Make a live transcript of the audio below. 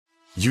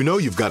You know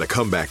you've got a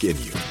comeback in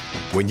you.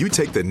 When you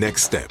take the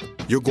next step,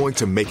 you're going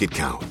to make it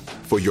count.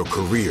 For your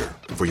career,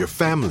 for your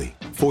family,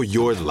 for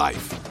your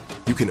life.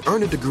 You can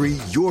earn a degree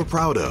you're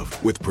proud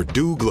of with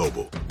Purdue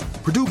Global.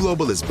 Purdue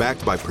Global is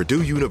backed by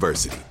Purdue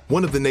University,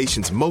 one of the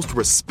nation's most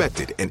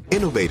respected and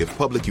innovative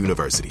public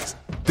universities.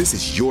 This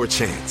is your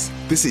chance.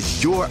 This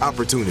is your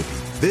opportunity.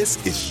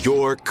 This is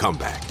your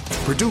comeback.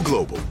 Purdue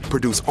Global,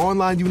 Purdue's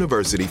online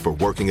university for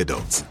working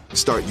adults.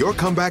 Start your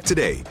comeback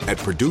today at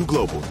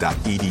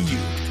purdueglobal.edu.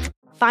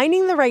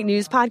 Finding the right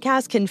news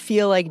podcast can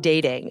feel like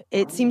dating.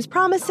 It seems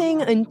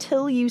promising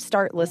until you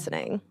start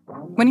listening.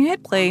 When you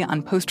hit play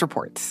on Post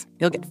Reports,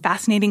 you'll get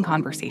fascinating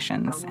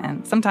conversations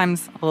and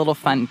sometimes a little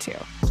fun, too.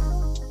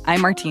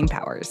 I'm Martine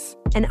Powers.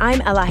 And I'm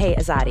Elahe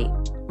Azadi.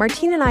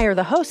 Martine and I are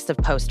the hosts of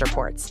Post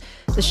Reports.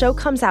 The show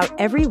comes out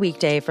every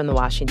weekday from The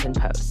Washington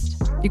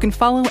Post. You can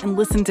follow and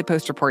listen to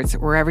Post Reports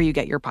wherever you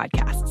get your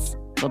podcasts.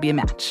 It'll be a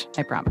match,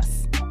 I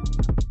promise.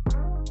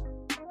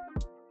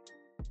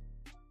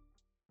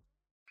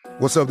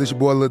 What's up, this your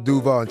boy Lil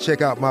Duval, and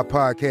check out my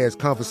podcast,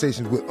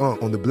 Conversations with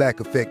Unc, on the Black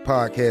Effect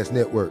Podcast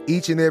Network.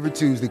 Each and every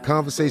Tuesday,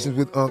 Conversations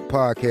with Unc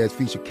podcast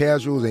feature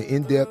casuals and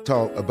in-depth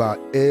talk about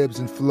ebbs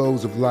and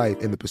flows of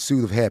life and the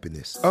pursuit of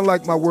happiness.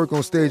 Unlike my work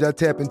on stage, I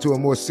tap into a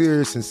more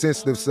serious and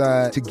sensitive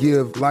side to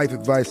give life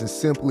advice and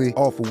simply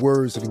offer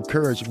words of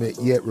encouragement,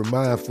 yet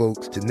remind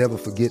folks to never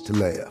forget to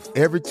laugh.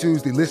 Every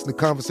Tuesday, listen to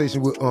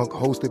Conversation with Unc,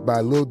 hosted by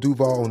Lil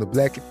Duval on the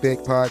Black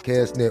Effect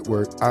Podcast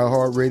Network,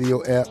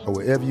 iHeartRadio app, or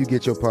wherever you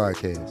get your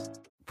podcasts.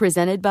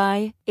 Presented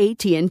by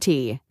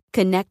AT&T.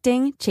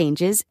 Connecting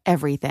changes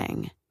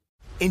everything.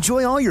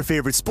 Enjoy all your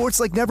favorite sports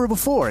like never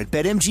before at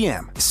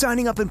BetMGM.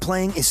 Signing up and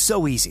playing is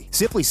so easy.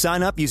 Simply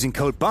sign up using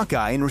code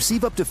Buckeye and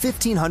receive up to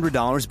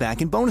 $1,500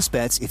 back in bonus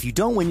bets if you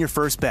don't win your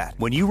first bet.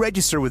 When you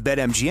register with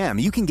BetMGM,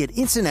 you can get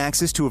instant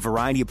access to a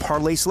variety of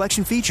parlay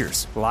selection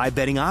features, live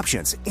betting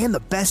options, and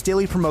the best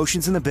daily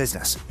promotions in the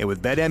business. And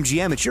with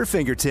BetMGM at your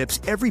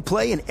fingertips, every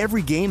play and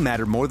every game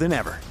matter more than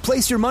ever.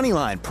 Place your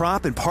moneyline,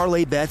 prop, and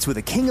parlay bets with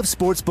the king of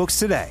sportsbooks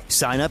today.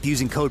 Sign up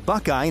using code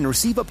Buckeye and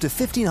receive up to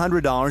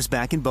 $1,500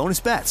 back in bonus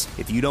bets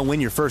if you don't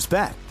win your first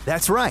bet.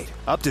 That's right,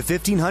 up to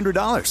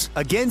 $1,500.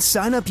 Again,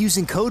 sign up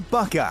using code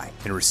Buckeye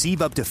and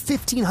receive up to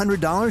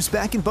 $1,500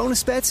 back in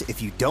bonus bets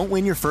if you don't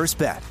win your first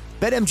bet.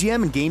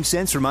 BetMGM and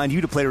GameSense remind you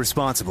to play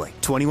responsibly.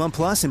 21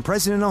 plus and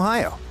present in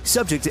Ohio.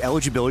 Subject to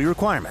eligibility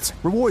requirements.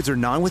 Rewards are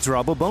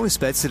non-withdrawable bonus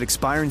bets that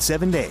expire in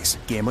 7 days.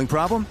 Gambling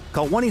problem?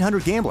 Call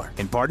 1-800-GAMBLER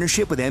in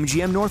partnership with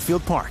MGM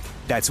Northfield Park.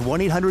 That's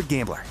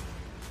 1-800-GAMBLER.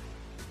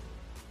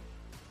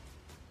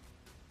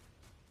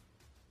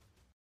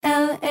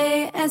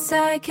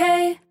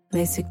 LASIK,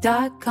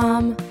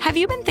 LASIK.com. Have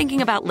you been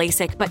thinking about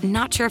LASIK but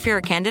not sure if you're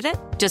a candidate?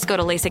 Just go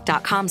to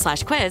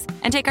LASIK.com/quiz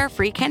and take our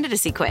free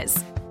candidacy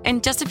quiz. In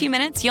just a few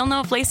minutes, you'll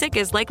know if LASIK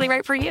is likely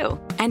right for you.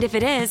 And if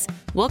it is,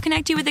 we'll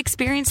connect you with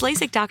experienced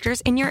LASIK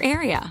doctors in your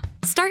area.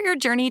 Start your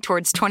journey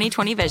towards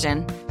 20/20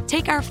 vision.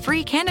 Take our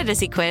free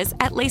candidacy quiz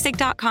at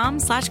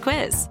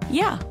LASIK.com/quiz.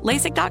 Yeah,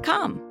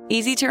 LASIK.com.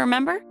 Easy to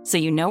remember, so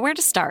you know where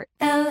to start.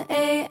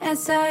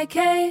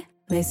 LASIK,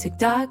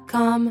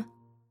 LASIK.com.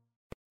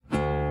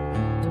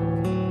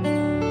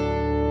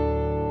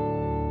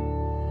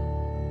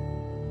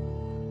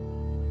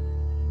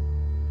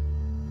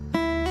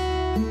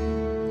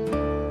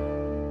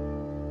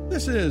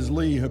 This is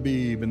Lee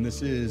Habib, and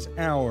this is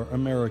Our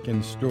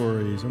American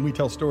Stories, and we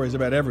tell stories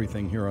about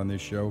everything here on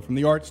this show, from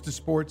the arts to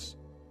sports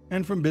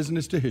and from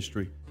business to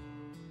history.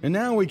 And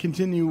now we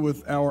continue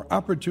with our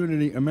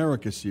Opportunity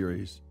America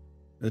series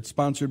that's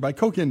sponsored by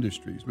Koch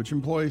Industries, which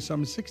employs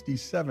some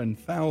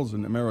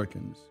 67,000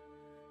 Americans.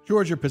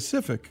 Georgia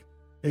Pacific,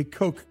 a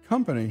Koch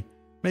company,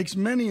 makes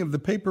many of the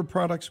paper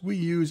products we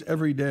use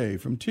every day,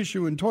 from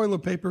tissue and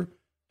toilet paper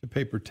to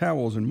paper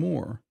towels and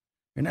more.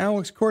 And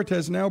Alex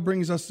Cortez now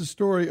brings us the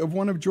story of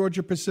one of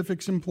Georgia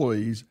Pacific's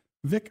employees,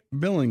 Vic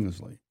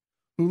Billingsley,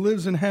 who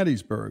lives in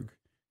Hattiesburg,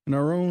 in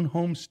our own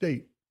home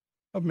state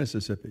of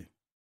Mississippi.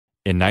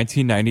 In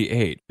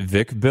 1998,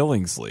 Vic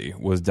Billingsley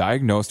was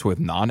diagnosed with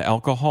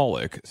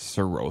non-alcoholic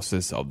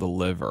cirrhosis of the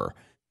liver.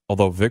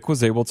 Although Vic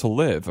was able to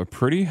live a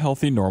pretty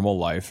healthy, normal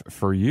life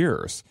for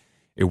years,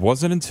 it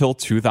wasn't until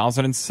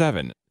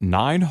 2007,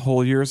 9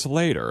 whole years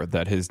later,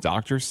 that his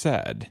doctor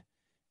said,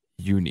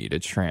 "You need a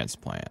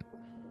transplant."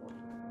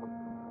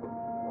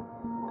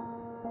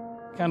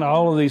 Kind of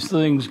all of these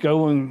things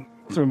going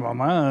through my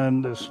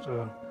mind as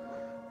to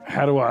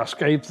how do I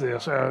escape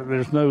this?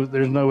 There's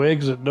no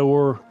exit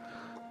door.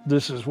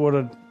 This is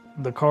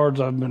the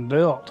cards I've been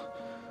dealt.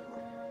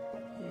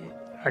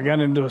 I got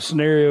into a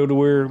scenario to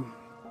where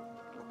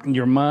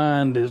your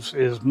mind is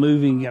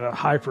moving at a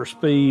hyper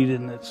speed,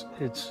 and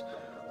it's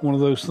one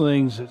of those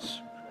things that's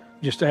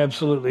just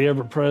absolutely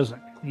ever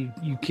present.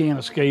 You can't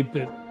escape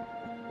it.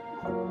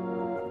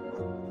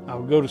 I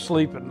would go to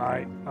sleep at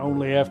night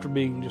only after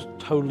being just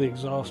totally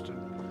exhausted,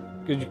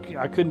 because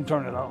I couldn't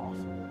turn it off.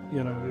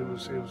 You know,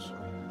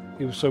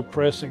 it was so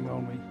pressing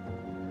on me.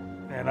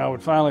 And I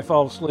would finally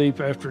fall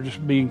asleep after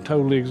just being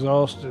totally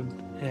exhausted,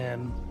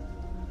 and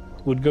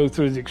would go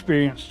through the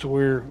experience to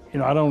where,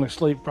 I'd only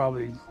sleep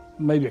probably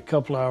maybe a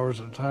couple hours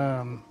at a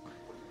time.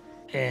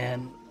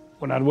 And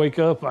when I'd wake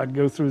up, I'd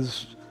go through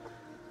this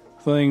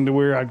thing to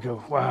where I'd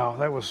go, wow,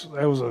 that was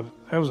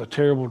a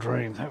terrible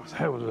dream. That was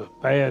a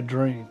bad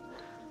dream.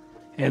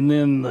 And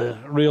then the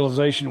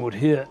realization would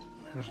hit.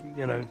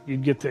 You know,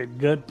 you'd get that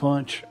gut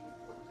punch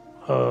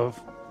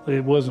of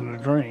it wasn't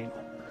a dream.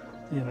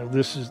 You know,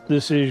 this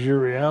is your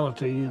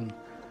reality, and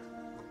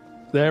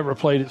that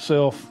replayed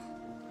itself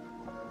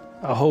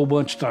a whole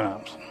bunch of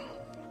times.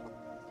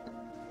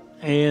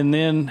 And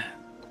then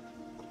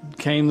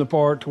came the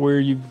part to where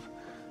you've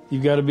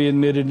got to be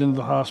admitted into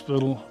the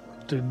hospital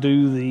to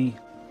do the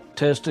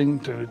testing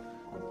to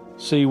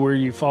see where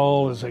you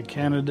fall as a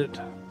candidate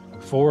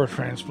for a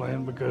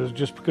transplant, because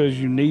just because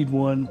you need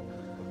one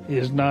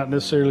is not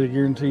necessarily a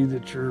guarantee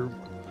that you're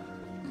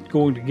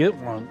going to get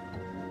one.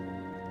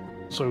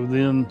 So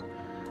then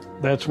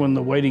that's when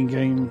the waiting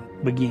game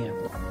began.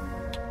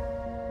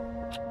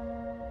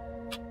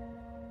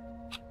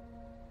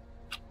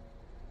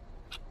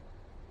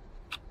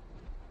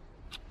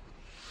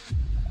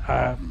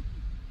 I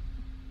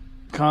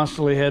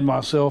constantly had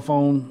my cell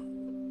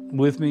phone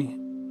with me,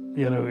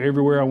 you know,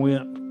 everywhere I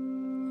went.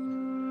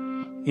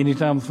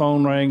 Anytime the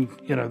phone rang,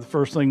 you know, the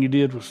first thing you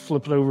did was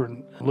flip it over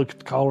and look at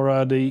the caller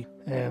ID.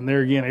 And there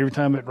again, every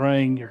time it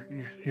rang,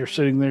 you're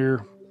sitting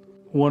there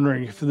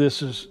wondering if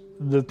this is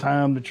the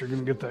time that you're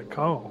going to get that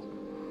call.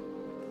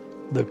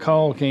 The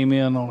call came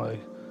in on a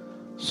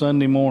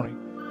Sunday morning.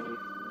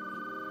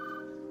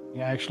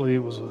 Actually,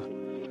 it was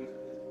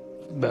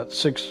about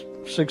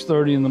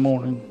 6:30 in the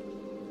morning.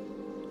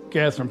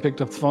 Catherine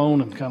picked up the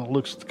phone and kind of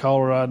looks at the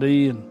caller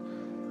ID,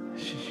 and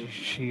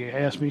she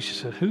asked me, she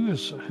said, who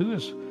is,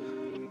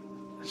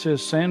 it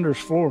says Sanders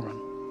Floorman.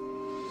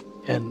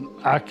 And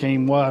I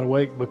came wide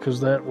awake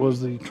because that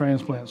was the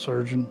transplant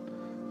surgeon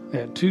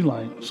at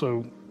Tulane.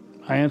 So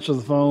I answered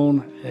the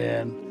phone,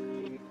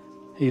 and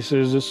he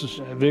says, this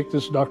is Vic,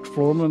 this is Dr.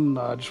 Floorman.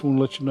 I just want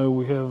to let you know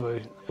we have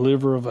a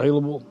liver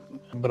available,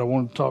 but I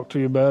wanted to talk to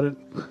you about it.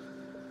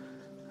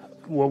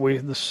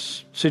 The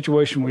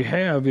situation we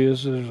have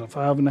is there's a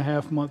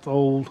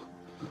 5.5-month-old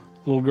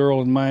little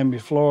girl in Miami,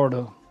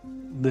 Florida,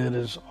 that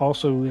is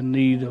also in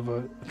need of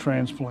a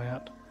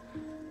transplant,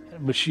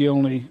 but she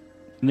only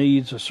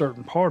needs a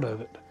certain part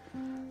of it,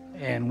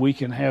 and we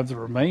can have the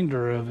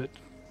remainder of it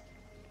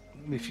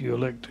if you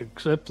elect to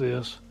accept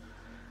this.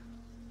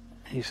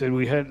 He said,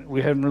 we hadn't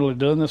really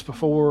done this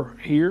before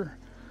here,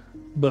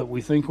 but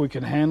we think we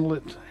can handle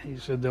it. He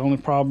said the only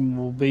problem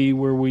will be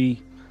where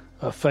we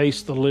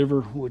face the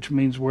liver, which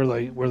means where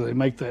they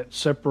make that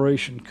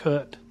separation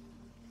cut,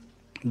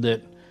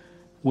 that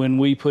when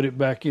we put it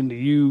back into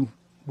you,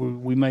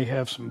 we may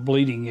have some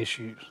bleeding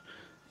issues,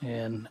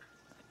 and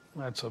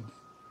that's a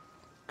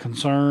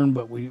concern,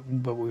 but we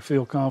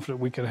feel confident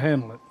we can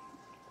handle it.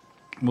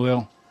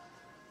 Well,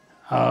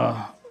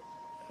 I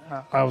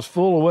was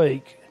full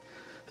awake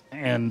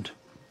and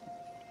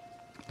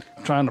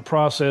trying to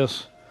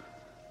process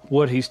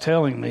what he's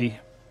telling me,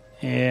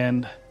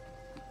 and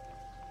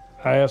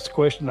I asked the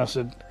question. I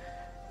said,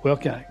 well,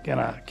 can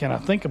I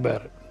think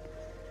about it?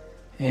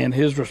 And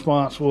his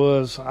response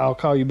was, I'll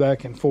call you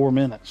back in 4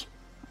 minutes,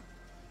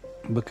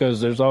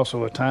 because there's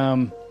also a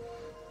time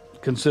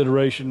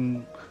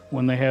consideration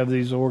when they have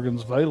these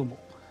organs available.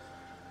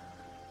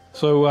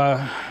 So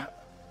I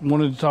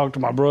wanted to talk to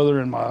my brother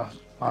and my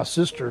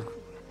sister,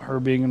 her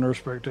being a nurse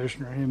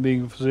practitioner, him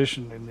being a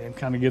physician, and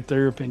kind of get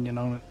their opinion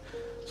on it.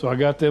 So I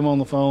got them on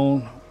the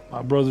phone.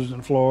 My brother's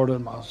in Florida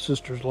and my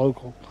sister's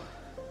local.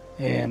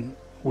 And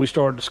we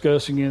started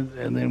discussing it,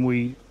 and then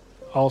we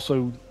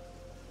also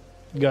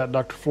got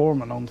Dr.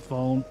 Floorman on the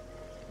phone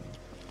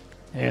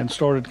and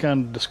started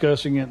kind of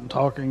discussing it and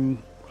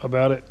talking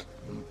about it,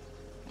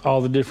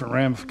 all the different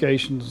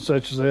ramifications and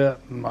such as that.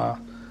 And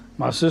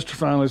my sister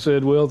finally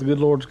said, well, the good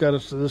Lord's got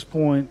us to this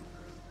point.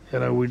 You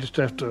know, we just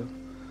have to,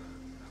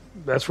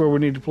 that's where we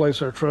need to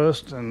place our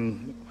trust,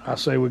 and I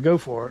say we go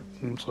for it.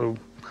 And so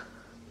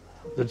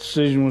the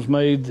decision was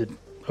made that,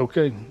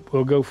 okay,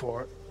 we'll go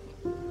for it.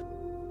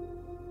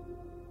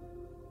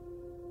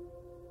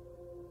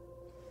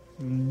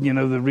 You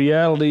know, the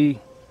reality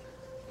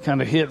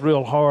kind of hit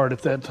real hard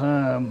at that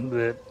time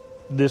that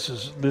this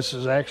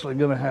is actually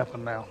going to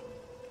happen now.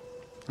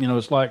 You know,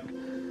 it's like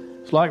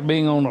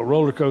being on a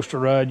roller coaster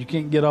ride. You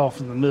can't get off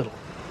in the middle.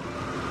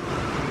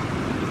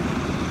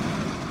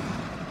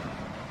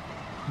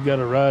 You got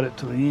to ride it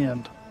to the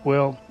end.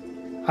 Well,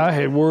 I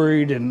had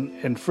worried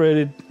and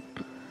fretted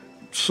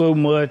so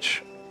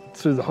much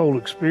through the whole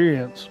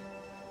experience.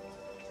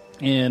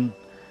 And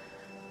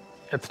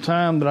at the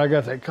time that I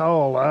got that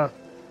call,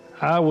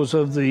 I was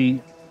of the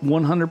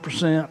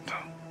 100%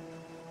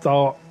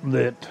 thought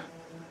that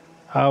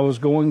I was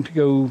going to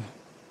go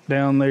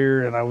down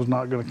there and I was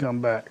not going to come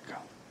back.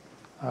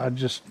 I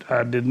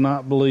did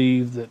not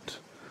believe that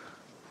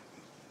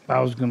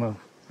I was going to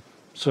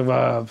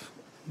survive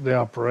the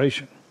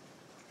operation.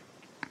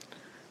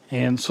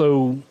 And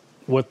so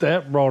what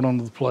that brought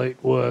onto the plate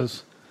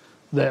was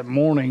that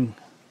morning,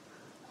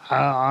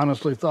 I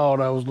honestly thought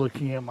I was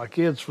looking at my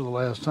kids for the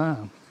last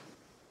time.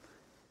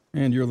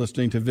 And you're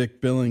listening to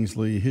Vic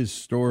Billingsley, his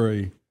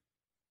story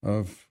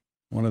of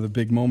one of the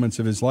big moments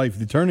of his life,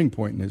 the turning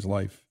point in his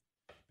life,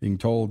 being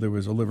told there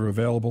was a liver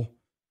available,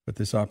 but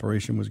this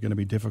operation was going to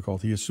be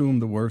difficult. He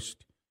assumed the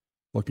worst,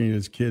 looking at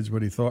his kids,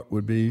 what he thought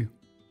would be,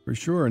 for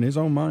sure, in his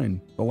own mind,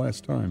 the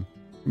last time.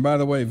 And by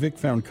the way, Vic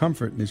found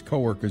comfort in his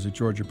coworkers at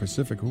Georgia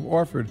Pacific, who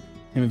offered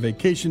him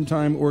vacation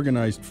time,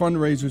 organized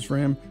fundraisers for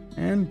him,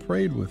 and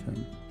prayed with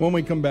him. When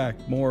we come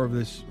back, more of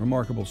this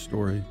remarkable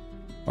story.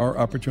 Our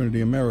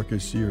Opportunity America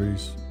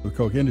series with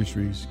Koch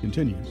Industries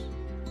continues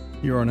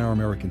here on Our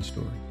American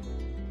Story.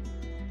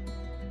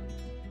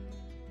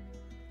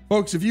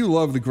 Folks, if you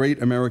love the great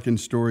American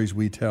stories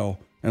we tell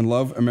and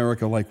love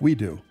America like we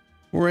do,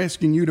 we're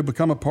asking you to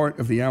become a part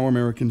of the Our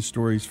American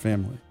Stories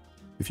family.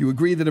 If you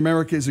agree that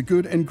America is a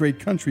good and great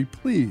country,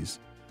 please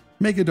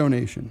make a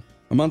donation.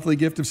 A monthly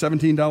gift of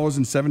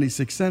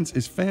 $17.76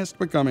 is fast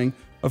becoming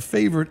a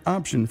favorite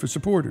option for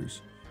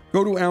supporters.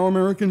 Go to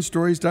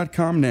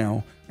OurAmericanStories.com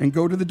now and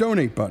go to the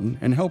donate button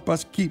and help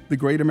us keep the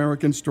great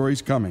American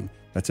stories coming.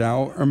 That's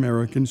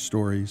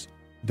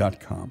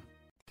OurAmericanStories.com.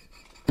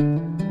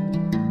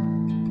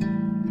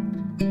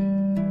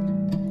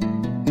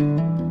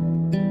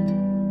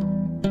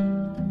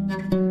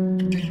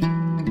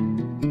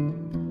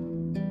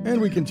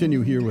 And we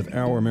continue here with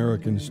Our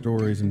American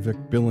Stories and Vic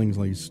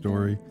Billingsley's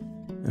story.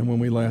 And when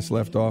we last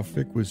left off,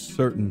 Vic was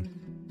certain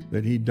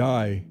that he'd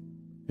die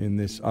in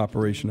this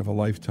operation of a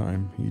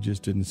lifetime. He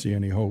just didn't see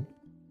any hope.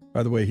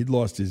 By the way, he'd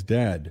lost his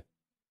dad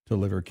to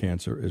liver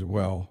cancer as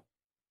well.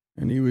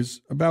 And he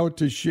was about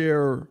to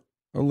share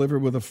a liver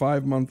with a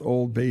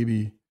 5-month-old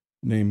baby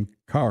named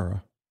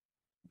Cara.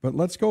 But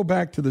let's go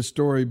back to the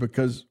story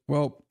because,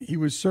 well, he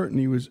was certain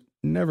he was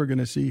never going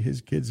to see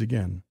his kids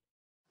again.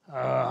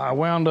 I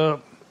wound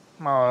up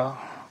on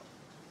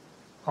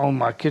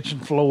my kitchen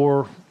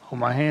floor, on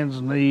my hands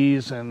and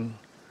knees, and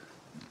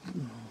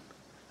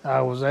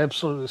I was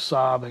absolutely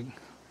sobbing.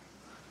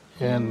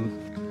 And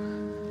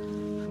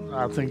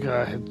I think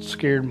I had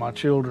scared my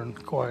children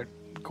quite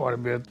a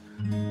bit.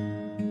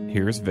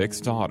 Here's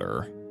Vic's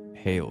daughter,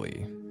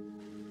 Haley.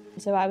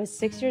 So I was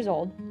 6 years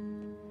old,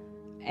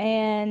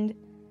 and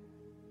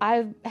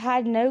I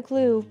had no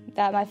clue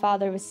that my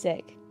father was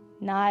sick,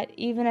 not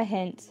even a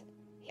hint.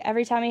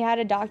 Every time he had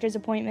a doctor's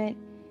appointment,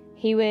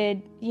 he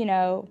would,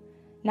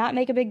 not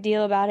make a big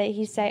deal about it.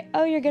 He'd say,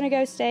 oh, you're going to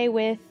go stay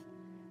with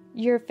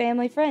your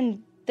family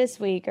friend this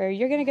week, or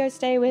you're going to go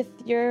stay with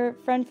your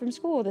friend from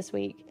school this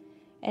week,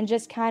 and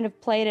just kind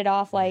of played it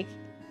off like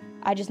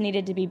I just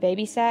needed to be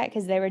babysat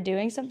because they were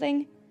doing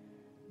something.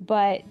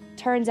 But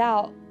turns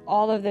out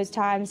all of those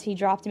times he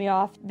dropped me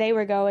off, they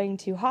were going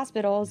to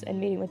hospitals and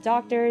meeting with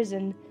doctors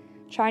and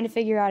trying to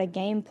figure out a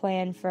game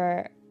plan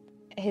for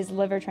his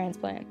liver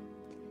transplant.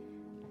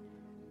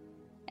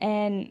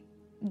 And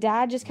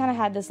Dad just kind of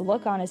had this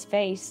look on his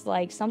face,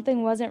 like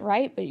something wasn't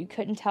right, but you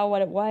couldn't tell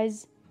what it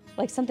was,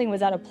 like something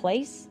was out of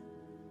place.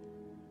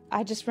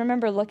 I just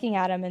remember looking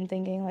at him and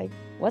thinking, like,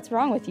 what's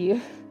wrong with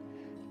you?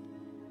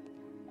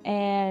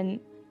 And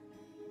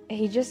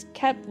he just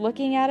kept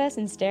looking at us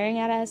and staring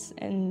at us,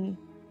 and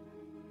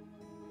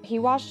he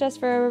watched us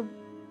for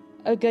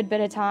a good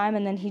bit of time,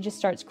 and then he just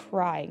starts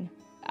crying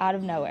out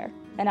of nowhere.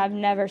 And I've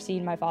never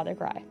seen my father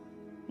cry.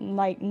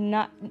 Like,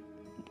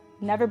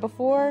 never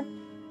before,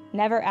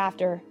 never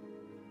after.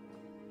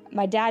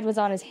 My dad was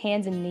on his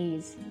hands and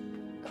knees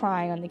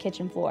crying on the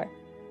kitchen floor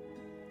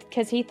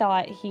because he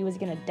thought he was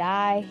going to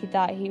die. He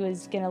thought he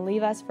was going to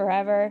leave us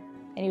forever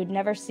and he would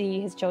never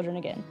see his children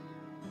again.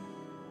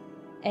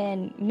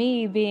 And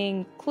me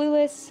being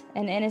clueless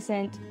and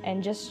innocent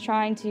and just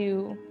trying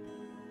to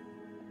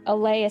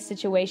allay a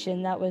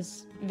situation that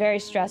was very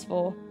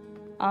stressful,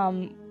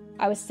 I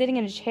was sitting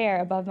in a chair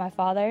above my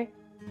father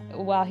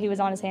while he was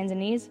on his hands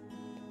and knees.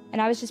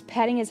 And I was just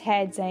petting his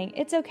head saying,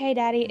 it's okay,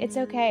 Daddy, it's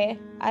okay.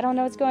 I don't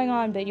know what's going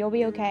on, but you'll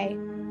be okay.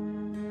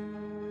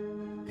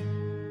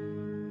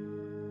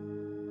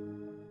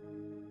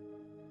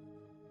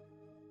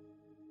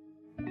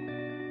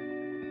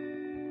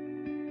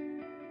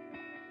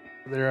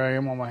 There I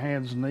am on my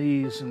hands and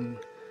knees, and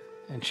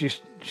she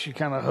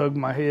kind of hugged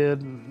my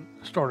head and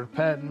started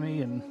patting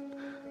me and,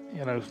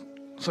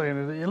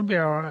 saying it'll be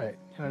all right.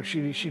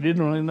 She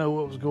didn't really know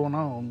what was going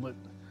on, but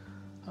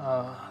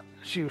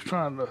she was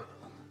trying to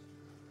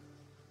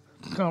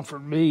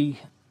comfort me.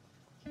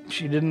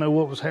 She didn't know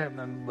what was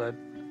happening, but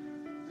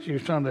she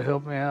was trying to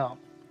help me out.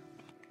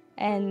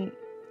 And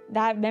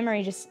that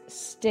memory just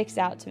sticks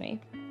out to me.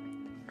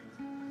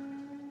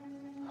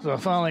 So I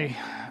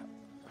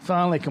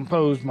finally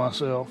composed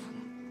myself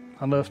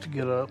enough to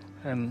get up,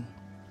 and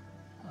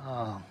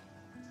I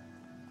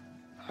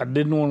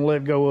didn't want to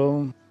let go of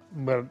him,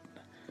 but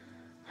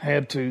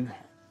had to.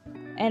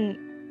 And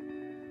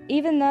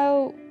even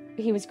though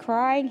he was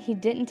crying, he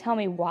didn't tell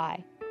me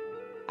why.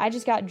 I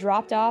just got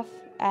dropped off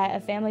at a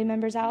family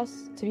member's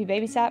house to be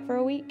babysat for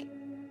a week,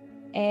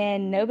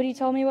 and nobody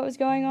told me what was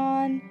going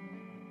on.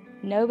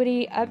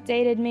 Nobody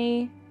updated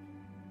me.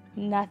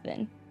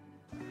 Nothing.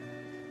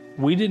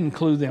 We didn't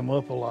clue them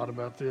up a lot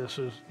about this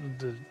as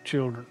the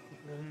children.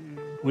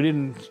 We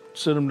didn't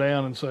sit them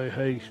down and say,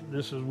 hey,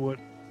 this is what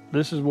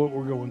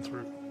we're going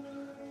through.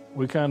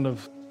 We kind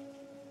of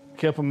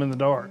kept them in the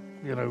dark,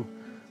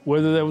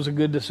 Whether that was a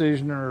good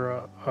decision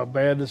or a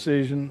bad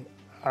decision,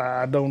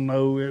 I don't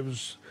know. It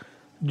was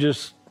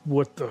just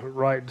what the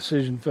right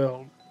decision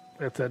felt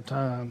at that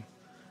time.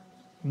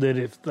 That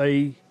if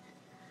they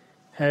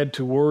had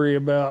to worry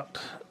about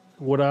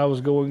what I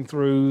was going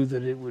through,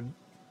 that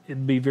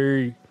it'd be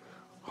very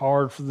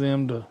hard for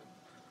them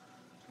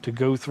to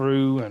go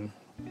through, and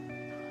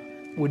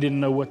we didn't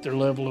know what their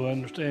level of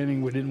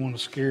understanding. We didn't want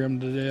to scare them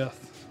to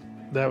death.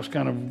 That was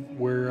kind of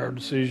where our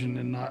decision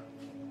in not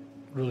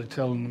really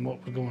telling them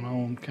what was going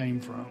on came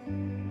from.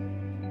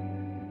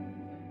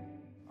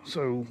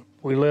 So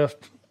we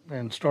left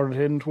and started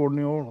heading toward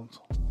New Orleans.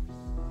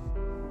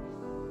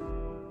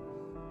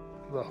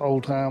 The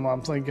whole time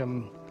I'm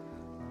thinking,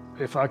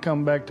 if I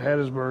come back to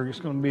Hattiesburg, it's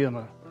going to be in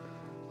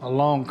a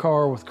long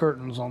car with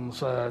curtains on the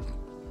side.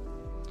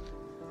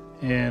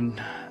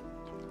 And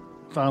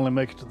finally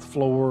make it to the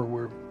floor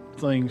where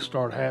things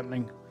start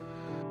happening.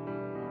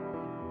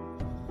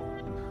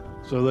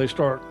 So they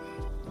start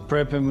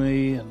prepping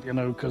me, and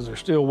because they're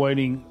still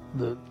waiting.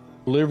 The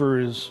liver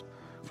is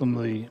from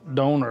the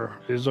donor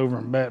is over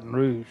in Baton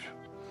Rouge.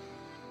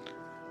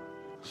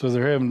 So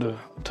they're having to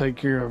take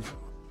care of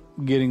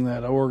getting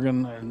that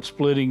organ and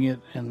splitting it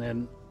and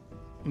then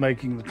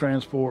making the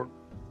transport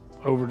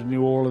over to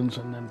New Orleans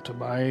and then to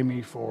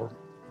Miami for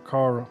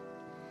Cara.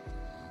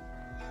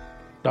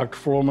 Dr.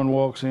 Foreman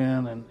walks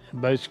in and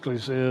basically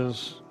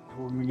says,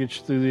 we're going to get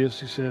you through this,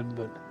 he said,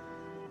 but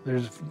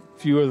there's a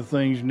few other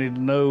things you need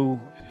to know.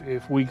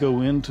 If we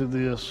go into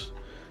this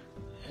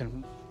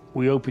and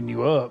we open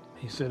you up,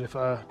 he said, if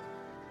I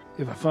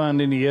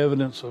find any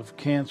evidence of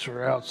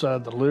cancer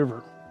outside the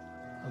liver,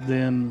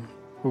 then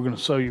we're going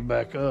to sew you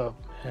back up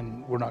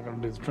and we're not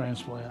going to do the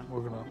transplant.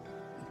 We're going to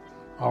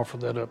offer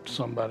that up to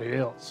somebody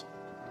else.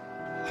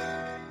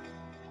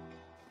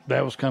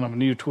 That was kind of a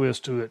new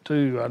twist to it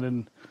too. I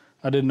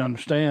didn't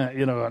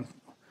understand,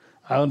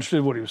 I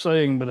understood what he was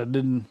saying, but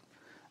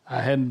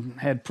I hadn't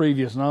had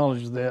previous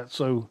knowledge of that.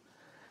 So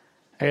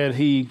had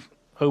he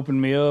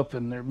opened me up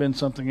and there had been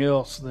something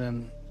else,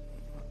 then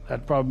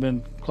I'd probably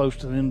been close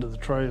to the end of the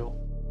trail.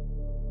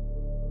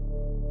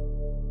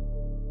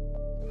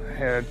 I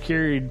had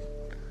carried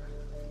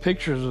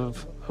pictures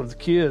of the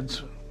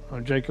kids,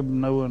 Jacob,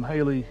 Noah, and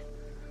Haley,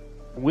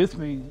 with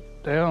me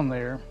down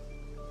there.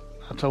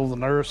 I told the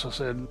nurse, I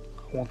said,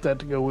 I want that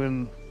to go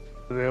in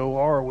the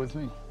OR with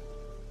me.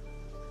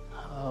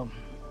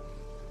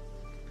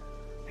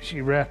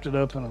 She wrapped it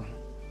up in a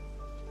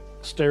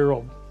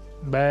sterile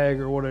bag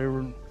or whatever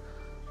and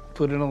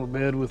put it on the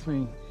bed with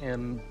me.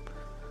 And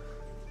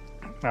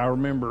I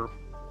remember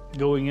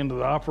going into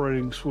the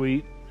operating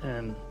suite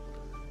and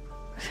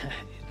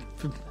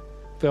it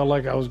felt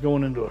like I was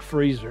going into a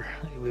freezer.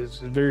 It was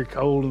very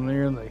cold in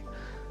there, and they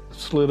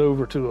slid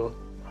over to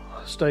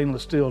a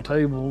stainless steel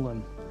table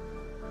and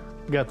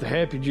got the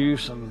happy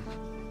juice and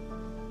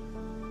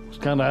was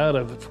kind of out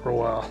of it for a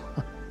while.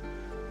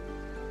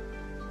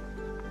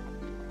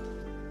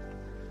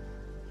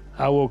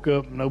 I woke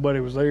up and nobody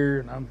was there,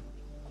 and I'm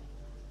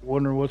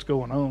wondering what's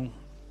going on.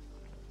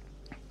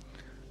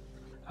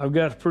 I've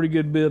got a pretty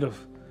good bit of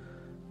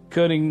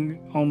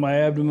cutting on my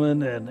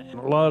abdomen and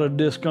a lot of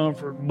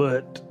discomfort,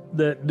 but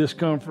that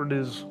discomfort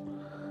is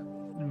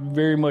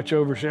very much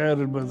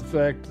overshadowed by the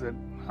fact that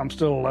I'm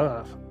still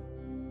alive.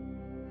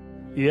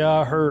 Yeah,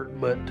 I hurt,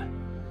 but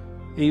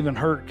even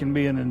hurt can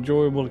be an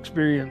enjoyable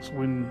experience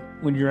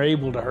when you're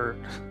able to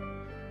hurt,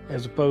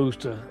 as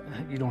opposed to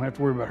you don't have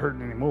to worry about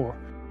hurting anymore.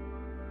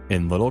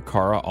 And little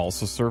Cara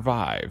also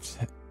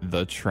survived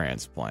the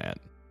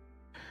transplant.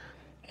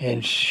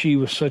 And she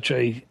was such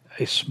a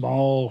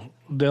small,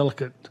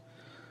 delicate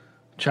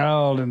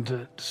child, and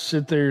to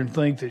sit there and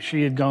think that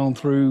she had gone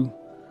through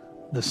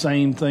the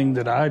same thing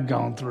that I'd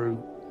gone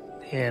through,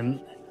 and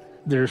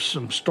there's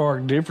some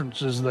stark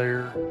differences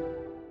there.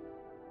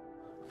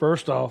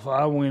 First off,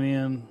 I went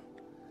in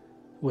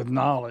with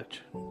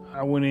knowledge.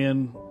 I went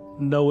in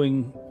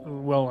knowing,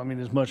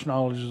 as much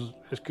knowledge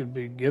as could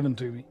be given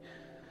to me.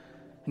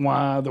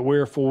 Why, the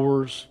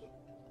wherefores,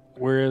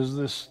 whereas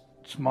this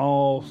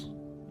small,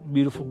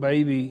 beautiful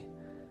baby,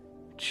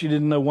 she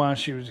didn't know why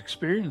she was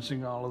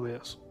experiencing all of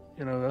this.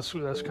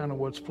 That's kind of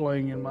what's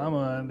playing in my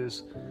mind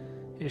is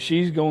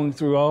she's going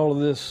through all of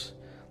this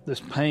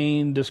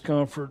pain,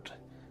 discomfort,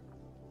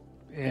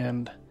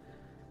 and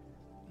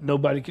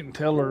nobody can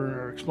tell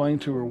her or explain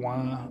to her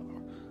why.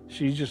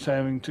 She's just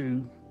having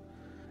to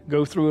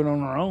go through it on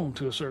her own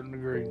to a certain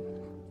degree.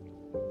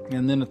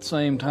 And then at the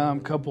same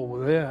time, coupled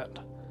with that,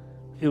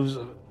 it was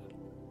a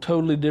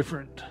totally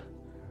different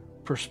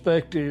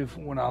perspective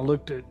when I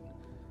looked at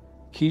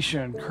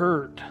Keisha and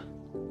Kurt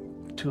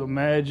to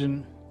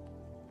imagine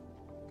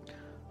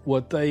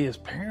what they as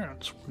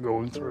parents were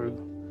going through.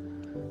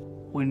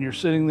 When you're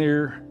sitting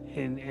there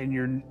and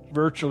you're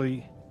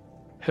virtually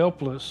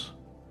helpless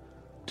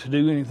to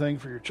do anything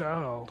for your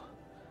child,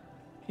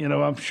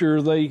 I'm sure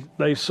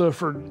they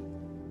suffered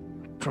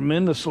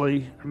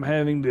tremendously from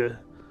having to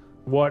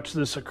watch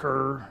this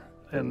occur,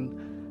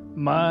 and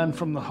mine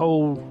from the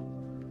whole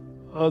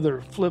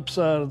other flip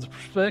side of the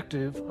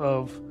perspective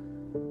of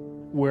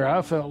where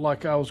I felt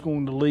like I was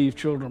going to leave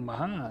children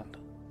behind.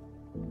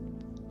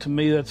 To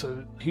me, that's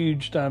a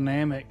huge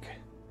dynamic,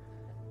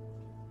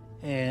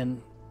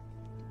 and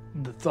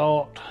the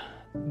thought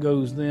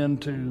goes then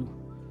to,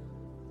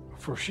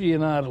 for she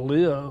and I to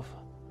live,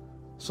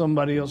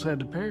 somebody else had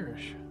to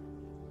perish.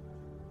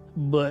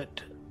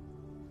 But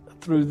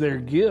through their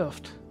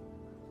gift,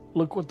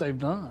 look what they've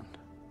done.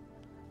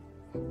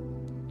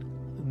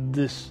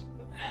 This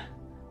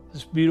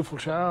beautiful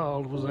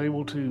child was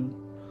able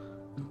to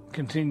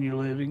continue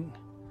living.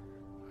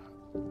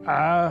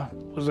 I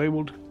was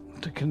able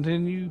to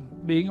continue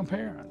being a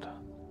parent.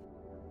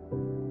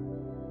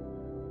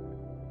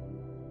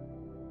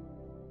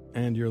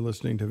 And you're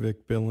listening to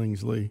Vic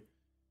Billingsley.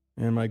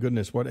 And my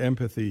goodness, what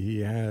empathy he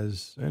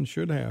has and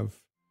should have.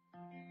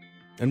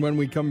 And when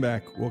we come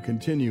back, we'll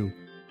continue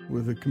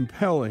with a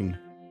compelling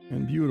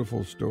and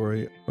beautiful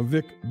story of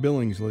Vic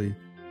Billingsley.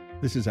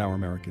 This is Our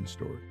American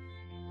Story.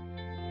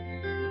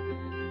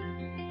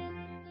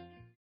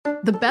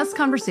 The best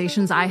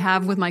conversations I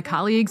have with my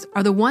colleagues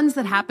are the ones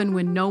that happen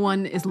when no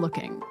one is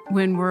looking,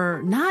 when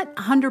we're not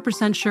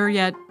 100% sure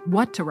yet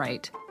what to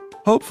write.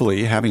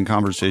 Hopefully, having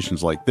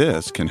conversations like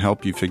this can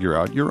help you figure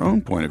out your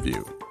own point of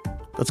view.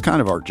 That's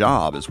kind of our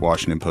job as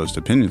Washington Post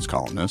opinions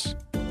columnists.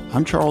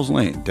 I'm Charles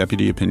Lane,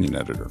 Deputy Opinion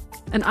Editor.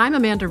 And I'm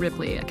Amanda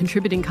Ripley, a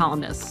contributing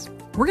columnist.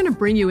 We're going to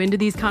bring you into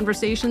these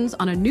conversations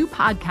on a new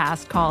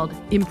podcast called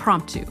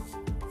Impromptu.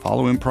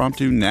 Follow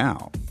Impromptu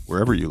now,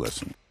 wherever you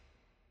listen.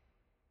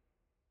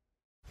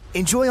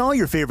 Enjoy all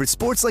your favorite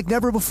sports like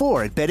never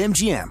before at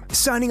BetMGM.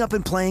 Signing up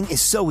and playing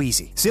is so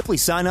easy. Simply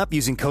sign up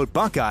using code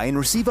Buckeye and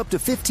receive up to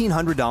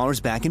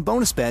 $1,500 back in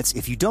bonus bets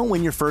if you don't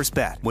win your first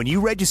bet. When you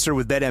register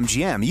with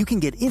BetMGM, you can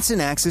get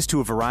instant access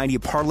to a variety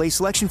of parlay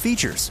selection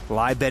features,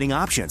 live betting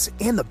options,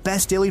 and the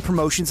best daily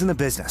promotions in the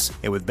business.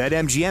 And with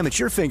BetMGM at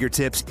your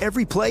fingertips,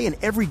 every play and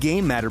every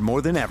game matter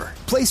more than ever.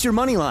 Place your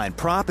moneyline,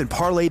 prop, and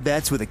parlay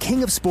bets with the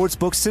king of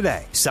sportsbooks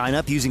today. Sign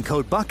up using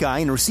code Buckeye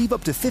and receive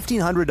up to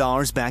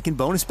 $1,500 back in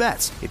bonus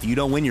bets if you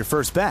don't win your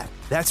first bet.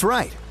 That's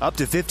right, up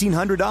to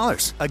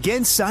 $1,500.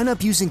 Again, sign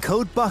up using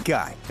code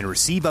Buckeye and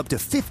receive up to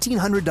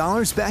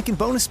 $1,500 back in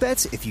bonus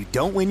bets if you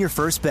don't win your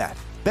first bet.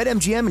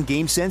 BetMGM and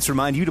GameSense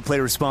remind you to play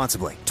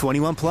responsibly.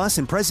 21 plus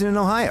and present in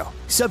Ohio.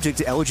 Subject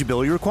to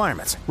eligibility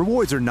requirements.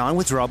 Rewards are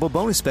non-withdrawable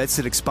bonus bets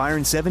that expire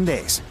in 7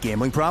 days.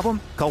 Gambling problem?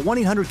 Call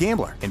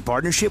 1-800-GAMBLER in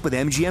partnership with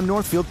MGM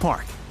Northfield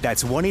Park.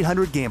 That's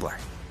 1-800-GAMBLER.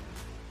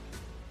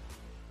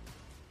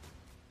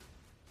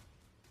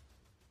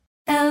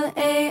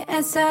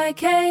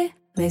 LASIK,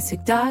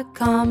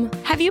 LASIK.com.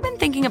 Have you been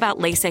thinking about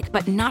LASIK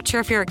but not sure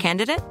if you're a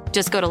candidate?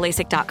 Just go to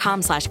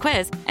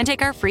LASIK.com/quiz and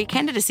take our free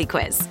candidacy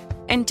quiz.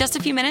 In just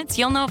a few minutes,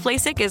 you'll know if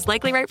LASIK is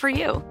likely right for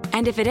you.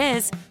 And if it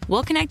is,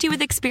 we'll connect you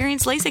with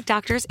experienced LASIK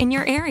doctors in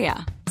your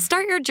area.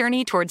 Start your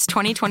journey towards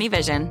 20/20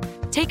 vision.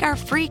 Take our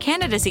free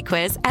candidacy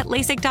quiz at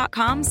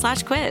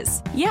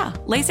LASIK.com/quiz. Yeah,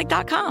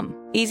 LASIK.com.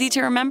 Easy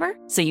to remember,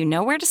 so you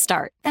know where to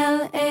start.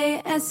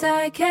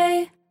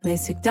 LASIK,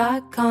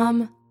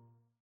 LASIK.com.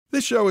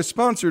 This show is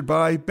sponsored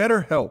by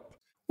BetterHelp.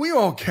 We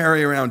all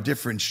carry around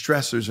different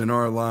stressors in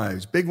our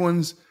lives, big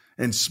ones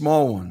and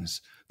small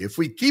ones. If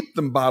we keep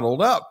them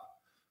bottled up,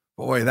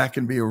 boy, that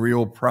can be a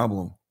real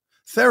problem.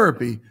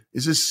 Therapy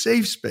is a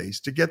safe space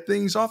to get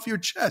things off your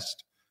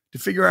chest, to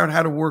figure out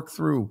how to work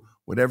through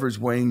whatever's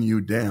weighing you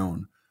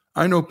down.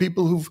 I know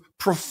people who've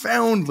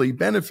profoundly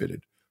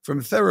benefited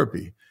from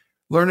therapy,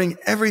 learning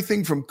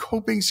everything from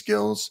coping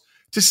skills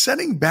to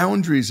setting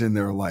boundaries in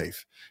their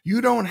life. You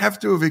don't have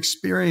to have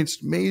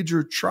experienced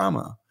major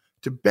trauma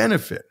to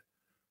benefit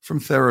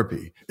from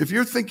therapy. If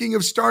you're thinking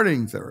of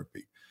starting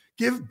therapy,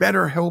 give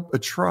BetterHelp a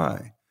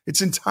try.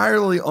 It's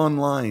entirely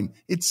online.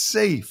 It's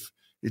safe.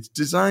 It's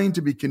designed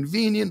to be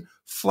convenient,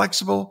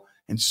 flexible,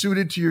 and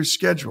suited to your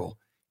schedule.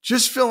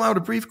 Just fill out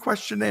a brief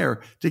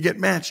questionnaire to get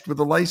matched with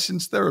a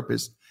licensed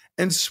therapist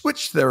and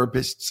switch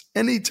therapists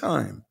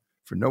anytime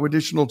for no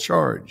additional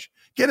charge.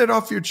 Get it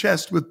off your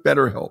chest with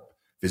BetterHelp.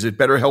 Visit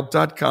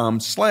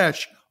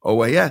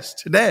BetterHelp.com/OAS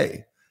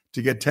today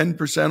to get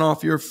 10%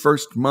 off your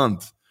first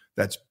month.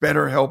 That's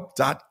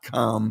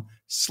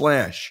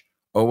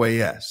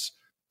BetterHelp.com/OAS.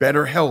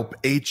 BetterHelp,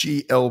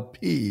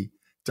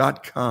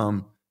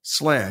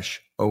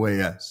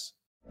 HELP.com/OAS.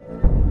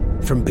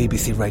 From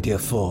BBC Radio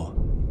 4,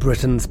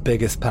 Britain's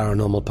biggest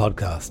paranormal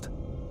podcast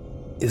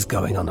is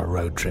going on a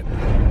road trip.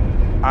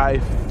 I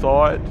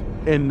thought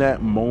in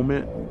that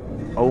moment,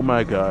 oh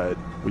my God,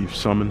 we've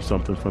summoned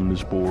something from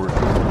this board.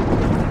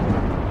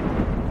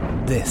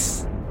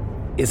 This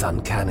is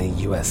Uncanny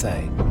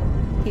USA.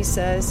 He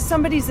says,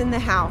 somebody's in the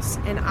house,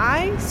 and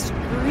I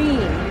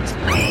screamed.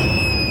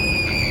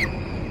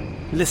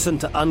 Listen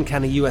to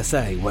Uncanny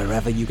USA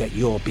wherever you get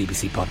your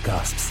BBC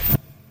podcasts,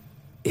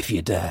 if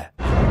you dare.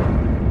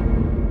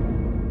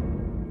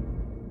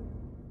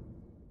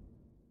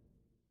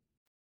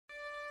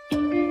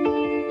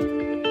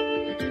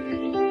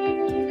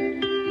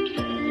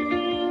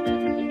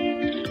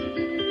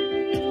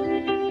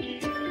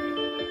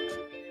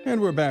 And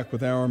we're back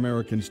with Our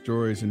American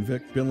Stories and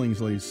Vic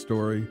Billingsley's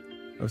story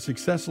of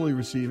successfully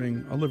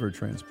receiving a liver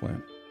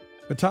transplant,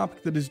 a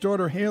topic that his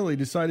daughter Haley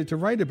decided to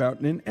write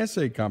about in an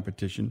essay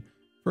competition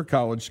for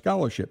college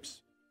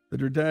scholarships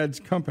that her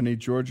dad's company,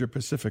 Georgia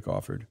Pacific,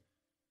 offered,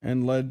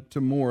 and led to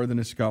more than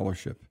a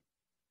scholarship.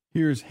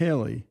 Here's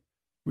Haley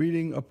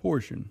reading a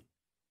portion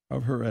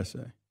of her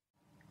essay.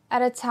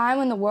 At a time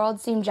when the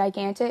world seemed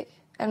gigantic,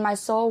 and my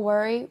sole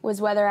worry was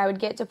whether I would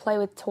get to play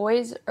with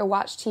toys or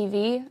watch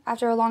TV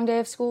after a long day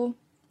of school,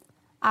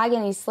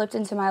 agony slipped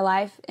into my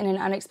life in an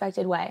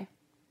unexpected way.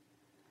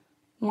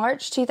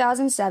 March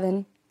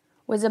 2007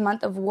 was a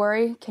month of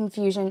worry,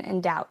 confusion,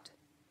 and doubt.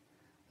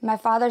 My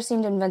father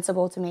seemed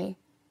invincible to me.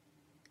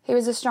 He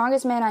was the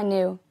strongest man I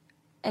knew,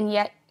 and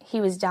yet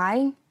he was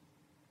dying?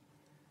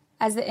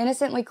 As the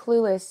innocently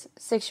clueless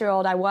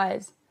 6-year-old I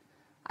was,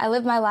 I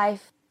lived my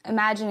life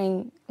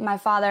imagining my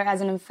father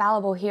as an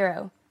infallible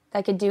hero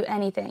that could do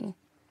anything,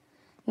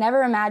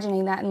 never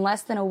imagining that in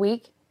less than a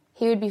week,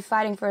 he would be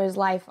fighting for his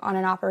life on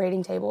an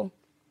operating table.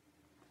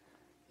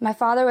 My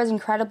father was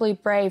incredibly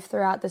brave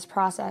throughout this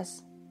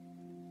process.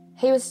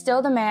 He was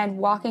still the man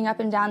walking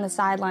up and down the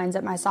sidelines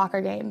at my soccer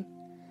game,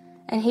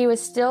 and he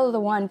was still the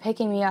one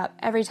picking me up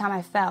every time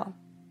I fell.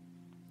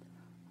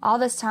 All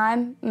this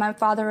time, my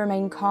father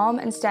remained calm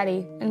and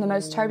steady in the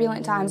most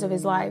turbulent times of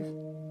his life.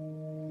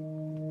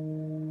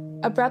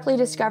 Abruptly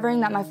discovering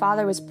that my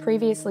father was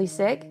previously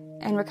sick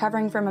and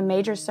recovering from a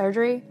major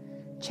surgery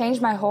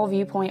changed my whole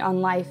viewpoint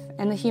on life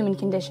and the human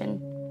condition.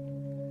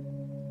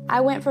 I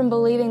went from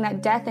believing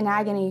that death and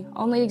agony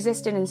only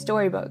existed in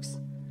storybooks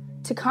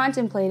to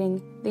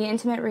contemplating the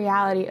intimate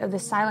reality of the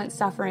silent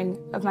suffering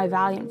of my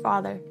valiant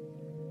father.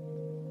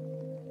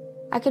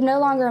 I could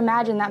no longer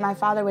imagine that my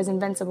father was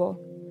invincible,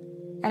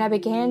 and I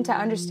began to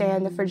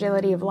understand the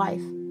fragility of life.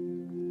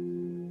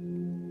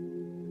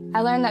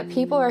 I learned that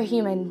people are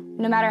human,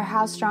 no matter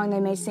how strong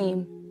they may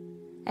seem,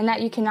 and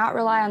that you cannot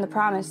rely on the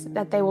promise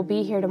that they will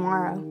be here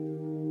tomorrow.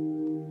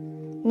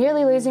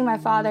 Nearly losing my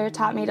father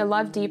taught me to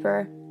love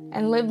deeper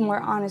and live more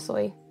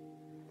honestly,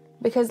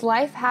 because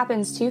life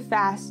happens too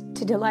fast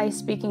to delay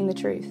speaking the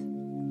truth.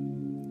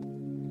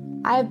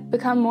 I have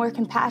become more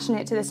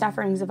compassionate to the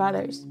sufferings of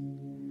others,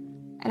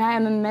 and I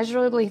am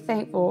immeasurably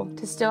thankful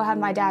to still have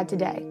my dad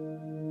today.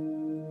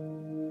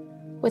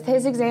 With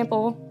his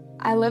example,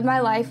 I live my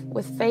life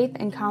with faith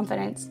and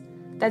confidence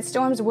that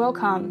storms will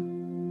come,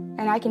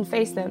 and I can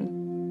face them,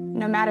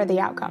 no matter the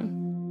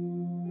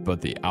outcome. But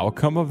the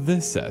outcome of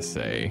this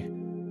essay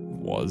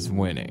was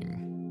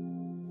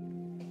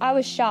winning. I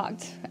was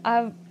shocked.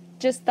 I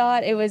just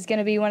thought it was going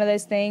to be one of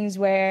those things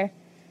where,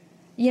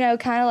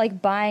 kind of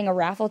like buying a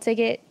raffle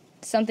ticket,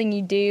 something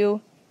you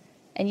do,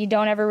 and you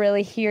don't ever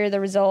really hear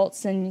the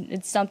results, and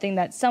it's something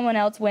that someone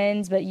else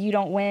wins, but you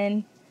don't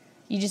win.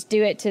 You just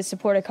do it to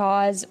support a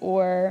cause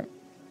or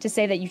to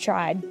say that you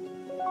tried.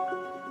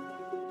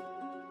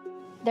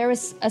 There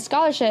was a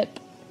scholarship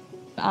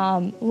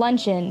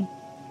luncheon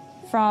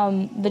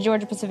from the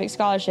Georgia Pacific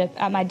Scholarship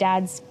at my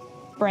dad's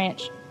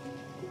branch,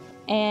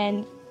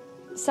 and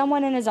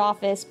someone in his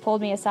office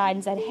pulled me aside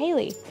and said,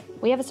 "Haley,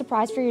 we have a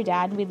surprise for your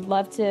dad. We'd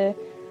love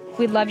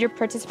your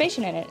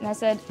participation in it." And I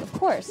said, "Of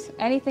course,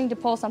 anything to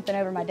pull something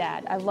over my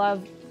dad. I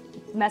love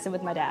messing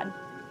with my dad,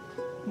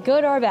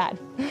 good or bad."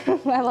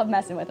 I love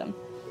messing with him.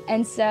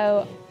 And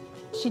so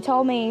she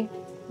told me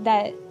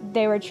that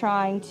they were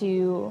trying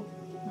to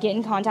get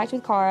in contact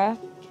with Cara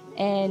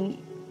and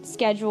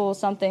schedule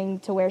something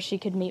to where she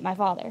could meet my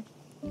father.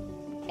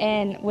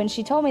 And when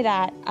she told me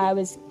that, I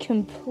was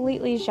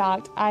completely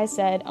shocked. I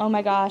said, "Oh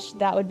my gosh,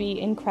 that would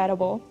be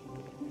incredible."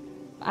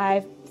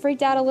 I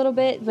freaked out a little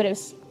bit, but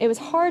it was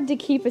hard to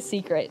keep a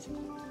secret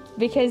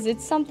because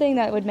it's something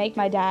that would make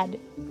my dad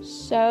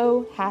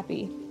so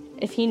happy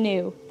if he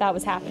knew that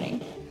was happening.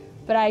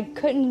 But I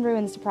couldn't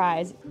ruin the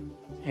surprise.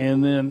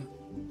 And then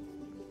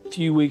a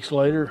few weeks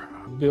later,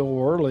 Bill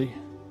Worley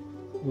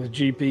with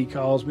GP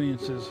calls me and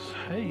says,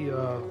 "Hey,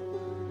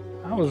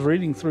 I was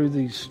reading through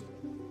these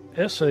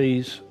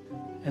essays,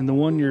 and the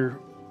one your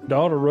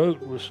daughter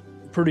wrote was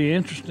pretty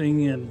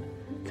interesting and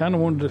kind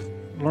of wanted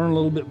to learn a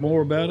little bit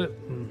more about it."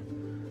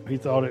 And he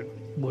thought it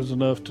was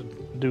enough to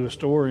do a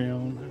story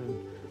on.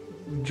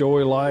 And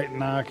Joy Light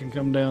and I can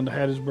come down to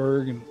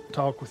Hattiesburg and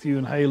talk with you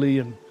and Haley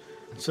and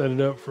set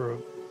it up for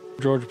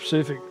Georgia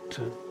Pacific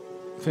to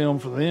film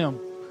for them.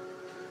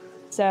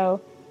 So,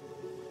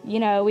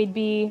 we'd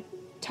be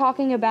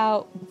talking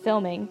about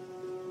filming,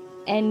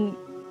 and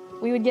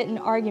we would get in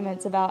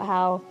arguments about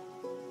how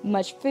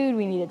much food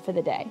we needed for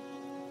the day.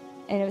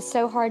 And it was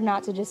so hard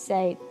not to just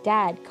say,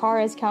 "Dad,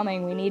 Cara's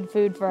coming, we need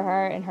food for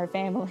her and her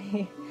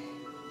family."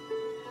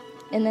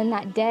 And then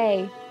that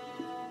day,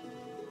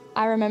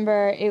 I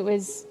remember it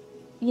was,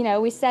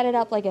 we set it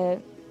up like a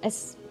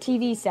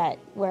TV set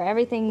where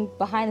everything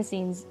behind the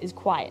scenes is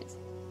quiet.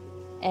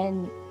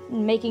 And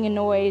making a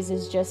noise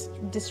is just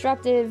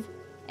disruptive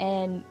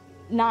and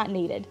not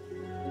needed.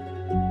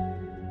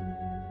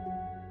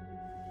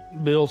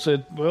 Bill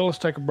said, "Well, let's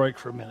take a break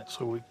for a minute."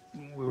 So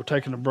we were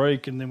taking a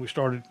break, and then we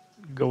started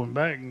going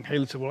back, and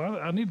Haley said, "Well,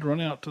 I need to run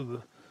out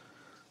to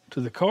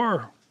to the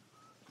car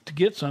to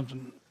get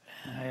something.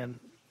 And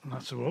I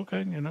said, well, okay,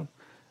 you know.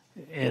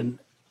 And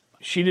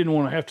she didn't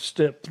want to have to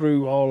step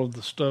through all of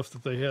the stuff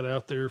that they had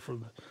out there for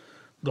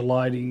the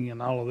lighting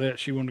and all of that.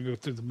 She wanted to go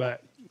through the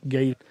back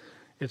gate.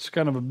 It's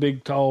kind of a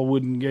big, tall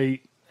wooden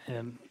gate,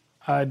 and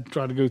I'd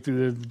tried to go through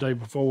there the day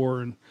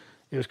before, and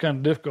it was kind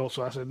of difficult.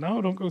 So I said,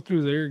 no, don't go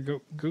through there.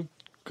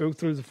 Go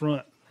through the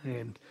front.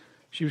 And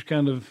she was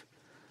kind of,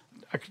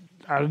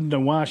 I didn't know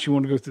why she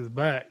wanted to go through the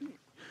back.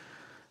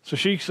 So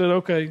she said,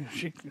 okay.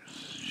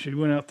 She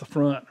went out the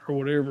front or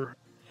whatever,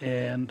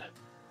 and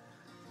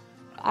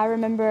I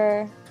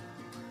remember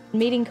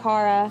meeting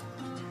Cara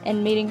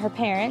and meeting her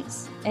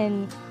parents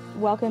and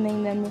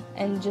welcoming them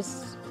and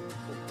just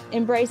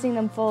embracing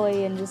them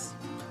fully and just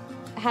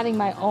having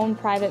my own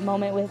private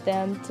moment with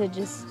them to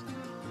just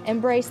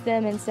embrace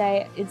them and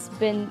say, it's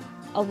been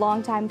a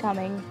long time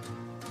coming,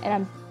 and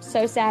I'm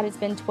so sad it's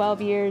been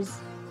 12 years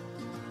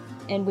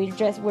and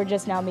we're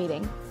just now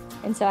meeting.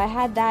 And so I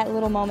had that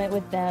little moment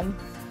with them,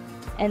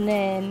 and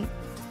then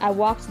I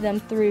walked them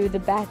through the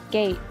back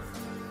gate,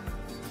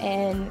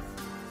 and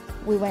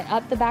we went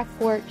up the back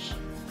porch,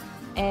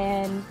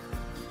 and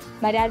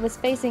my dad was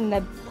facing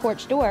the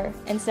porch door,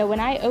 and so when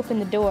I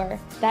opened the door,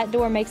 that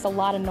door makes a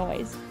lot of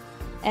noise.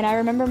 And I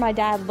remember my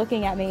dad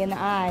looking at me in the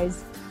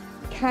eyes,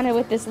 kind of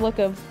with this look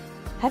of,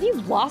 have you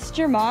lost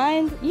your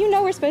mind? You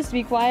know we're supposed to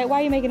be quiet. Why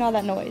are you making all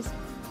that noise?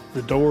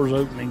 The door's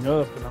opening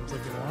up, and I'm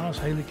thinking, why is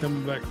Haley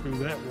coming back through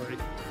that way?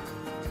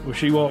 Well,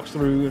 she walks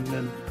through, and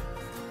then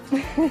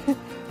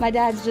my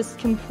dad's just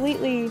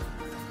completely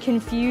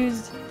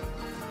confused,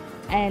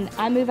 and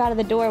I move out of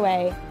the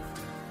doorway.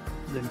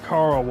 Then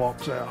Cara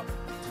walks out,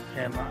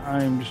 and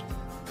I'm just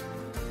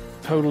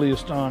totally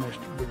astonished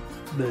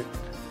that,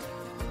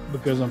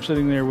 because I'm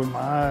sitting there with my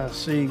eyes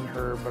seeing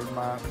her, but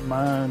my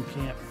mind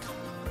can't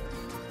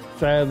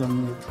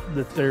fathom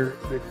that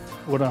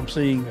what I'm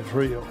seeing is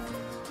real.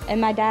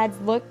 And my dad's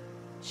look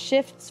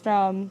shifts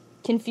from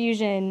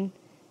confusion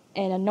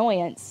and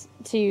annoyance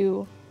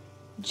to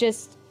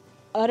just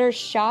utter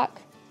shock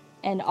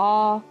and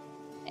awe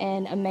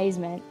and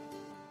amazement.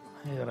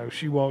 You know,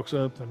 she walks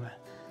up,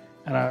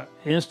 and I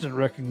instant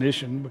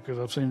recognition, because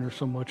I've seen her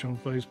so much on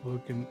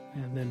Facebook, and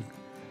then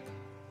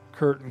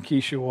Kurt and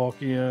Keisha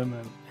walk in,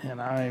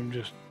 and I am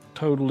just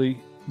totally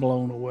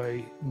blown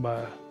away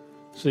by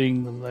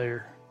seeing them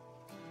there.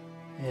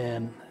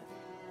 And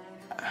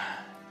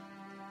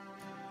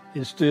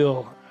it's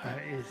still,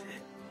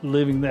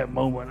 living that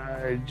moment,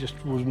 it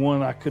just was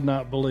one I could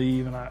not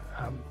believe, and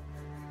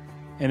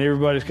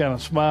everybody's kind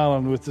of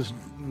smiling with this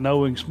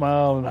knowing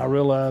smile, and I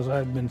realized I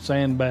had been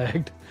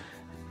sandbagged,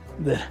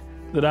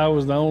 that I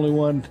was the only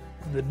one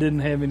that didn't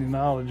have any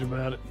knowledge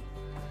about it.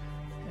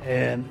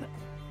 And,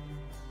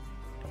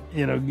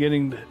 you know,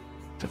 getting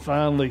to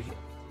finally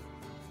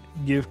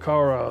give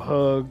Cara a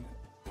hug,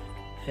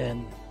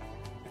 and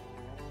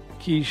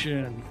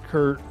Keisha and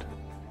Kurt,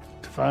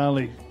 to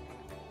finally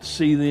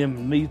see them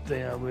and meet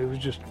them, it was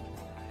just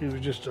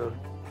an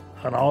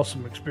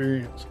awesome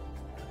experience,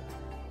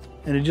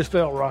 and it just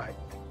felt right.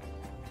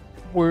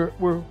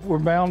 We're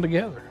bound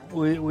together.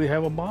 We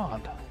have a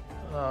bond.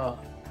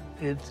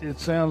 It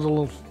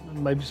sounds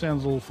maybe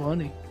sounds a little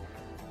funny,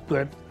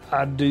 but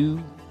I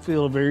do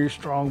feel a very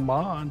strong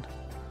bond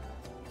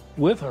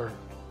with her,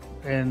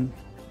 and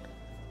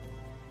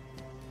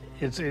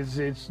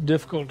it's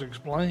difficult to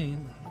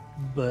explain,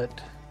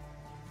 but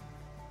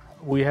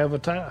we have a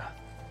tie.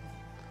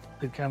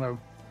 It kind of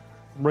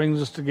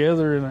brings us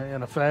together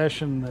in a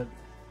fashion that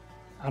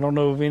I don't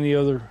know of any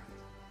other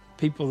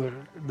people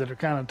that are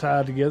kind of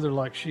tied together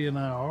like she and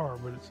I are,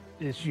 but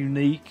it's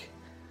unique,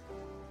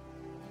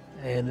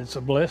 and it's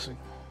a blessing.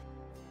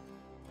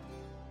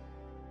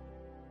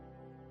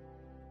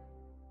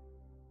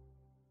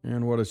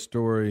 And what a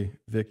story,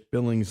 Vic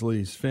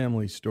Billingsley's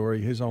family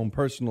story, his own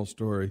personal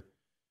story.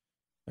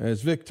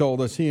 As Vic told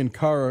us, he and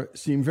Cara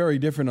seem very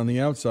different on the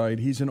outside.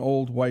 He's an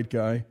old white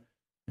guy,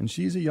 and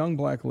she's a young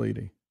black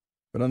lady.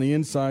 But on the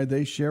inside,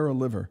 they share a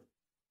liver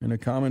and a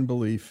common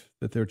belief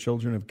that they're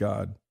children of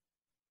God.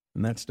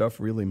 And that stuff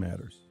really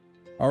matters.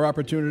 Our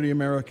Opportunity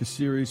America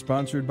series,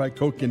 sponsored by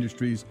Koch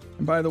Industries.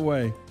 And by the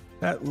way,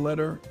 that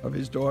letter of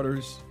his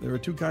daughter's, there are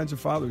two kinds of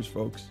fathers,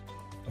 folks.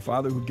 A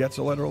father who gets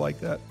a letter like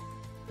that,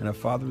 and a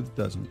father that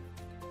doesn't.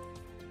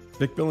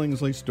 Vic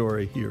Billingsley's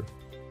story here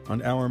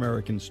on Our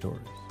American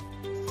Stories.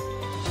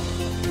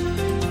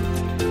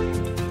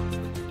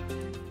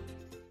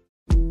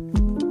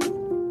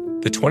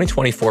 The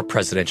 2024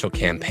 presidential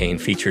campaign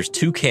features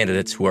two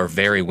candidates who are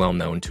very well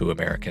known to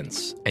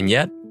Americans. And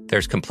yet,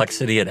 there's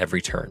complexity at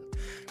every turn.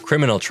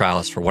 Criminal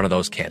trials for one of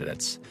those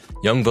candidates.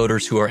 Young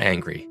voters who are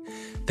angry.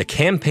 The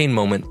Campaign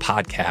Moment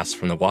podcast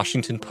from the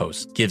Washington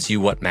Post gives you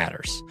what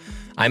matters.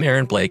 I'm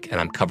Aaron Blake, and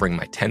I'm covering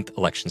my 10th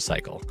election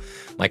cycle.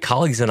 My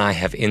colleagues and I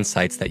have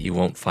insights that you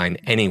won't find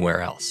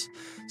anywhere else.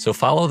 So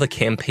follow The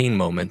Campaign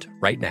Moment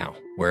right now,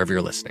 wherever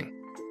you're listening.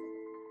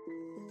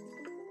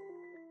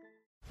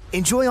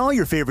 Enjoy all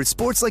your favorite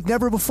sports like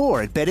never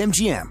before at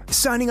BetMGM.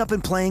 Signing up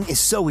and playing is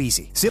so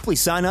easy. Simply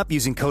sign up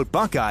using code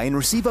Buckeye and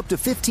receive up to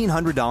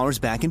 $1,500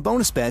 back in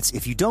bonus bets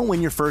if you don't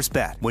win your first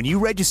bet. When you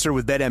register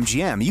with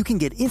BetMGM, you can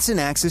get instant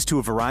access to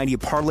a variety of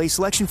parlay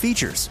selection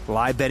features,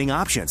 live betting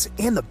options,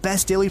 and the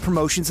best daily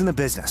promotions in the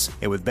business.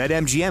 And with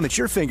BetMGM at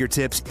your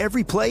fingertips,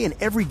 every play and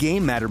every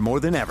game matter more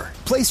than ever.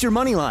 Place your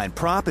moneyline,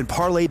 prop, and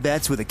parlay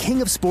bets with the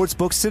king of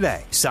sportsbooks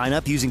today. Sign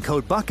up using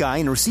code Buckeye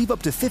and receive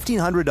up to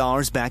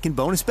 $1,500 back in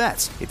bonus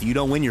bets if you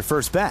don't win your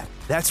first bet.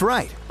 That's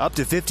right, up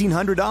to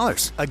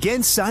 $1,500.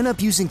 Again, sign up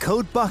using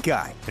code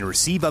Buckeye and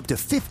receive up to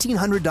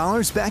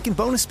 $1,500 back in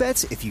bonus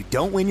bets if you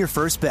don't win your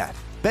first bet.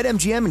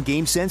 BetMGM and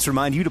GameSense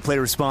remind you to play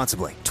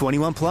responsibly.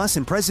 21 plus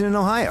and present in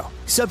Ohio.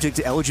 Subject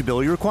to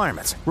eligibility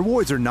requirements.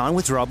 Rewards are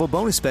non-withdrawable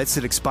bonus bets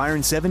that expire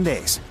in 7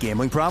 days.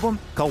 Gambling problem?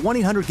 Call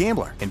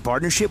 1-800-GAMBLER in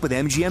partnership with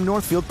MGM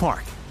Northfield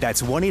Park.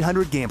 That's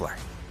 1-800-GAMBLER.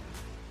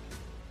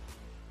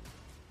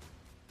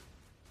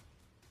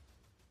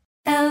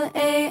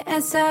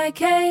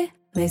 LASIK,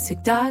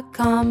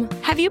 LASIK.com.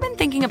 Have you been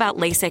thinking about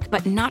LASIK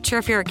but not sure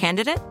if you're a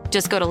candidate?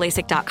 Just go to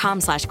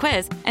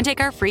LASIK.com/quiz and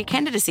take our free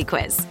candidacy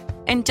quiz.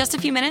 In just a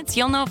few minutes,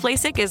 you'll know if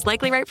LASIK is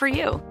likely right for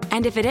you.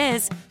 And if it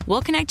is,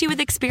 we'll connect you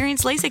with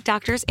experienced LASIK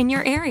doctors in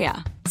your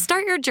area.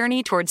 Start your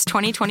journey towards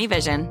 20/20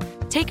 vision.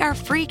 Take our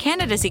free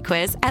candidacy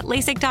quiz at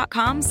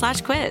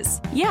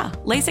LASIK.com/quiz. Yeah,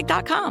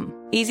 LASIK.com.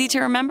 Easy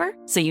to remember,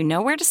 so you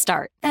know where to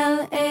start.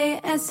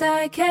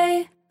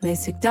 LASIK,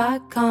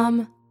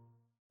 LASIK.com.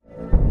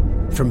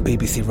 From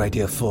BBC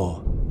Radio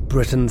 4,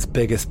 Britain's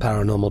biggest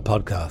paranormal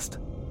podcast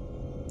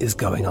is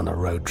going on a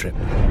road trip.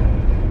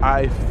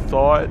 I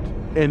thought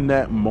in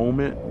that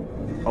moment,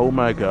 oh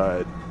my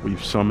God,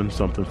 we've summoned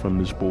something from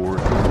this board.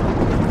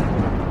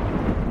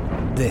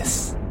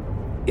 This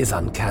is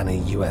Uncanny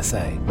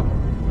USA.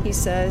 He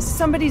says,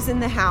 somebody's in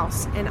the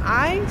house, and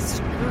I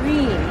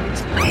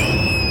screamed.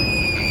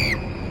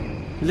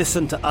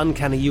 Listen to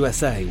Uncanny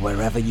USA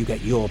wherever you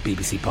get your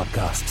BBC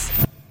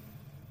podcasts,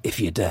 if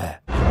you dare.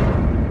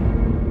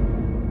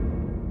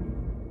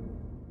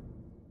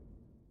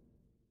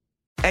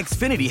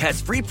 Xfinity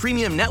has free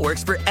premium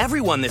networks for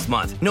everyone this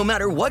month, no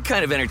matter what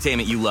kind of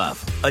entertainment you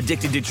love.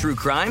 Addicted to true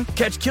crime?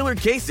 Catch killer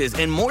cases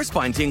and more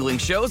spine-tingling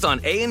shows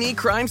on A&E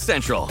Crime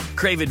Central.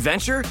 Crave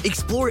adventure?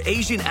 Explore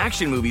Asian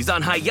action movies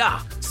on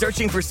Hi-YAH.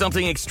 Searching for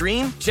something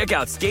extreme? Check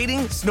out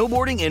skating,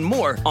 snowboarding, and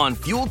more on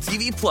Fuel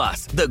TV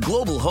Plus, the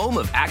global home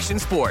of action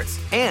sports.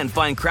 And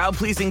find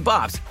crowd-pleasing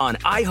bops on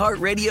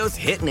iHeartRadio's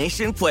Hit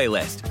Nation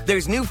playlist.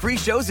 There's new free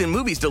shows and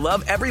movies to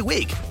love every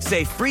week.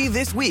 Say free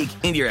this week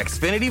in your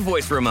Xfinity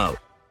voice remote.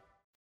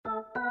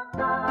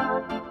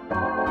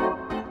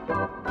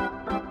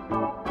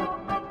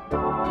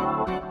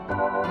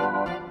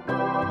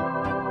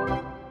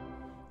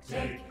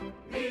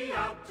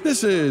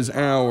 This is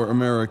Our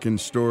American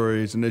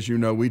Stories, and as you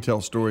know, we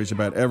tell stories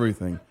about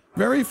everything.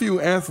 Very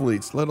few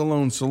athletes, let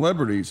alone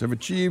celebrities, have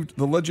achieved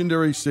the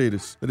legendary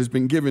status that has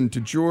been given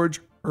to George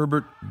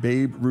Herbert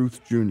Babe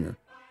Ruth Jr.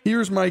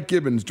 Here's Mike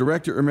Gibbons,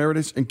 Director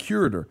Emeritus and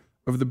Curator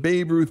of the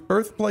Babe Ruth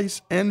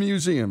Birthplace and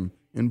Museum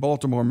in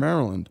Baltimore,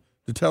 Maryland,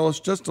 to tell us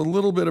just a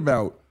little bit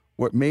about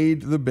what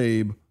made the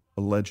Babe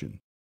a legend.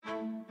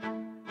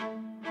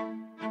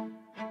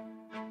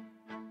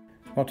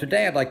 Well,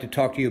 today I'd like to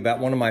talk to you about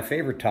one of my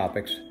favorite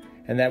topics,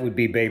 and that would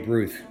be Babe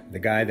Ruth, the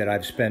guy that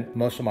I've spent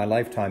most of my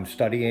lifetime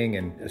studying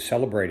and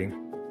celebrating.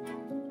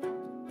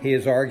 He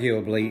is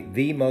arguably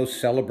the most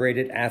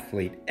celebrated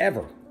athlete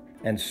ever,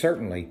 and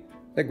certainly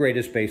the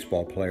greatest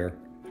baseball player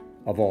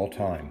of all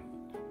time.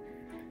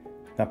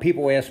 Now,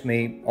 people ask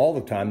me all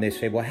the time, they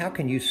say, well, how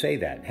can you say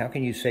that? How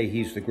can you say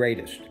he's the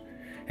greatest?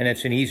 And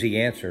it's an easy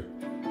answer.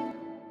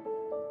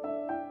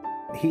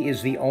 He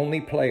is the only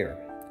player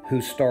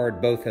who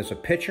starred both as a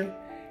pitcher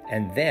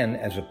and then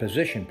as a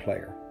position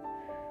player,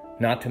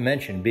 not to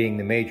mention being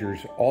the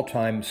major's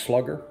all-time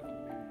slugger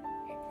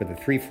with a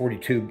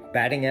 .342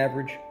 batting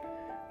average.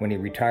 When he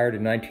retired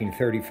in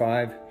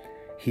 1935,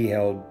 he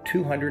held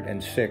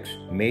 206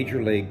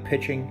 major league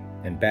pitching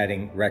and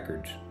batting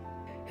records.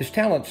 His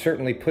talent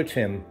certainly puts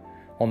him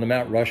on the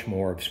Mount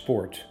Rushmore of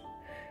sports,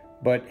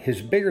 but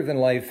his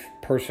bigger-than-life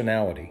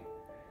personality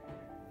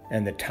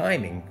and the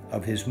timing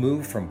of his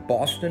move from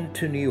Boston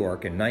to New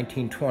York in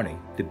 1920,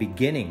 the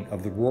beginning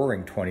of the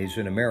Roaring '20s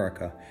in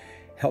America,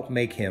 helped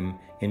make him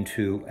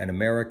into an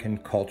American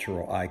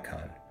cultural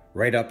icon,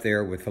 right up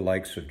there with the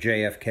likes of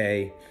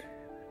JFK,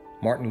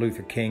 Martin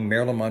Luther King,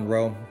 Marilyn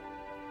Monroe,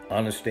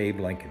 Honest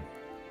Abe Lincoln.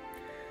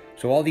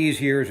 So all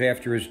these years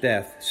after his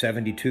death,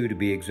 72 to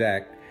be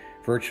exact,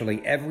 virtually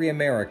every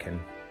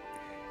American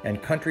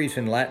and countries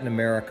in Latin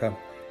America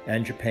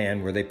and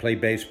Japan where they play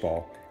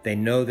baseball, they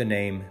know the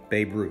name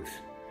Babe Ruth.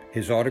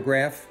 His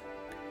autograph,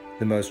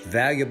 the most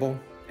valuable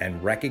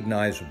and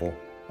recognizable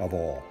of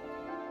all.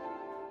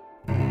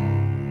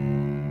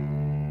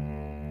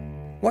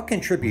 What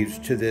contributes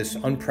to this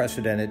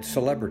unprecedented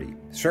celebrity?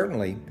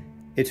 Certainly,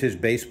 it's his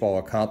baseball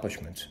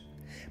accomplishments,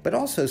 but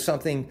also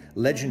something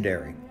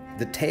legendary,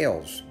 the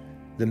tales,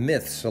 the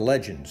myths, the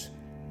legends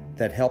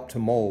that helped to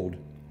mold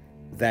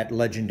that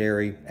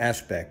legendary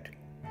aspect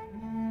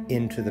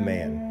into the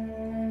man.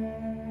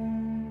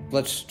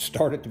 Let's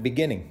start at the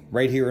beginning,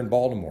 right here in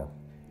Baltimore,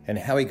 and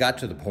how he got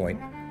to the point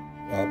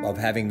of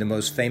having the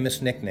most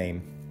famous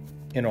nickname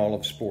in all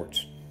of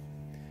sports.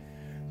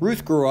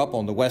 Ruth grew up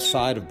on the west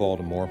side of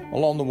Baltimore,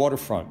 along the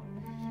waterfront.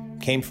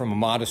 Came from a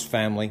modest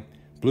family,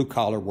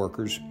 blue-collar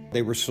workers.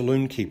 They were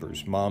saloon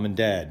keepers, Mom and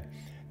Dad.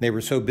 They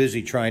were so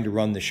busy trying to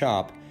run the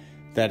shop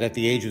that at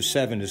the age of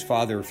 7, his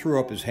father threw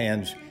up his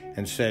hands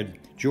and said,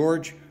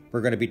 "George,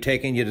 we're going to be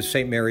taking you to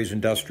St. Mary's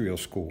Industrial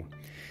School."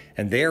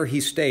 And there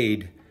he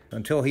stayed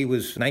until he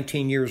was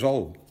 19 years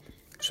old.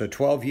 So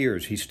 12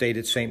 years he stayed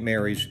at St.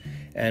 Mary's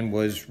and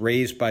was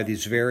raised by the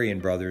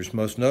Zverian brothers,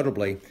 most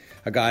notably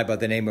a guy by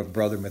the name of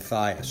Brother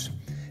Matthias.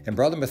 And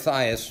Brother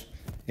Matthias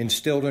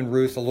instilled in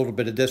Ruth a little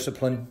bit of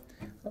discipline,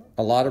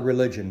 a lot of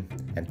religion,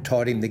 and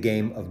taught him the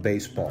game of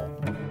baseball.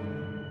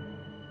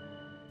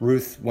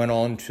 Ruth went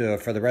on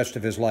for the rest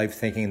of his life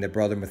thinking that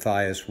Brother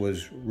Matthias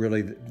was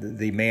really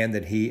the man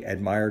that he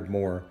admired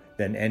more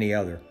than any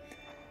other.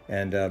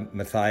 And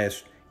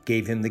Matthias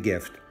gave him the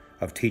gift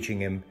of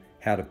teaching him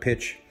how to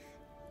pitch,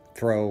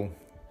 throw,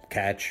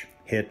 catch,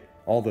 hit,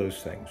 all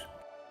those things.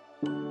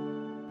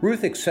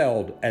 Ruth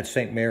excelled at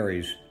St.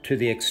 Mary's to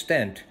the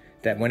extent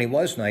that when he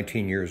was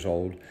 19 years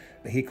old,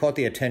 he caught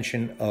the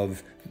attention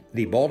of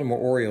the Baltimore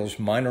Orioles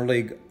minor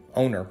league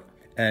owner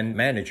and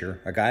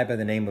manager, a guy by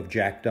the name of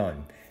Jack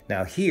Dunn.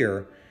 Now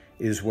here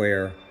is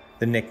where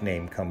the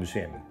nickname comes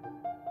in.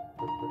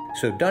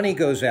 So Dunny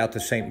goes out to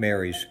St.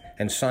 Mary's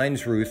and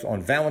signs Ruth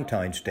on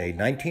Valentine's Day,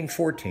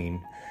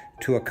 1914,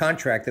 to a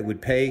contract that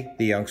would pay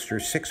the youngster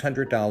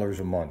 $600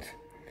 a month.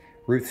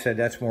 Ruth said,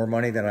 "That's more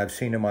money than I've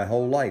seen in my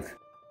whole life."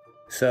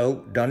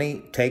 So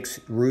Dunny takes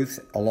Ruth,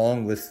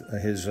 along with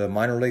his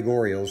minor league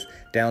Orioles,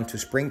 down to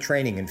spring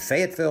training in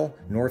Fayetteville,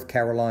 North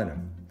Carolina.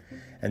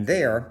 And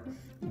there,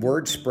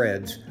 word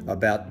spreads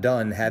about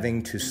Dunn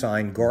having to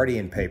sign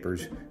guardian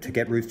papers to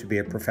get Ruth to be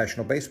a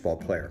professional baseball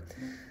player.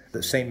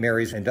 The St.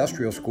 Mary's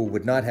Industrial School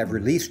would not have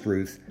released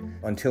Ruth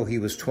until he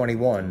was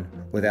 21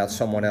 without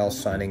someone else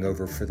signing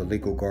over for the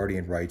legal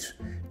guardian rights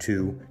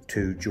to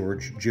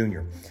George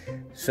Jr.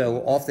 So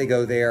off they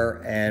go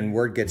there, and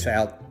word gets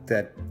out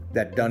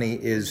that Dunny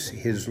is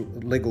his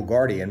legal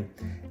guardian,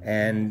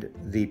 and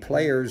the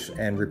players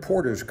and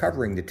reporters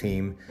covering the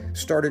team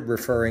started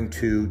referring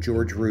to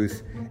George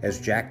Ruth as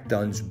Jack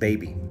Dunn's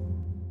baby.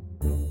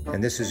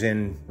 And this is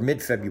in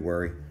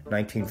mid-February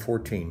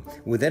 1914.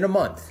 Within a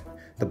month,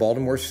 the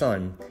Baltimore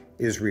Sun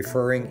is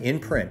referring in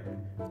print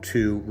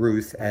to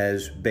Ruth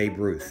as Babe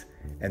Ruth,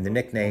 and the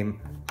nickname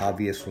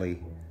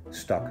obviously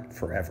stuck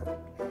forever.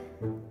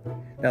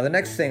 Now, the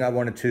next thing I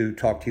wanted to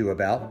talk to you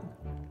about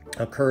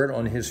occurred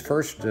on his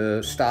first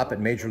stop at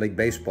Major League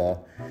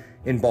Baseball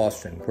in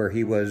Boston, where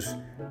he was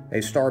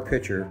a star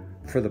pitcher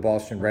for the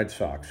Boston Red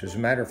Sox. As a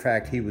matter of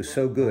fact, he was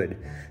so good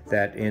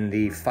that in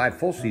the 5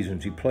 full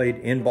seasons he played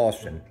in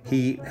Boston,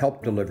 he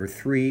helped deliver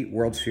 3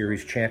 World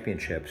Series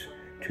championships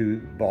to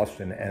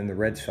Boston and the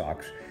Red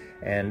Sox,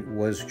 and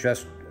was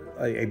just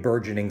a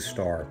burgeoning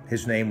star.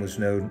 His name was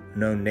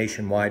known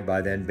nationwide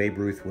by then. Babe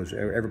Ruth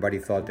everybody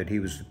thought that he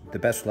was the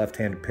best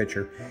left-handed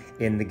pitcher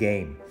in the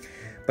game.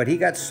 But he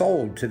got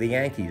sold to the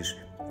Yankees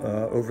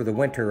over the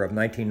winter of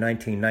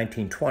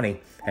 1919-1920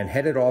 and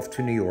headed off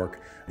to New York,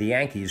 the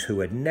Yankees, who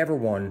had never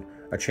won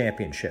a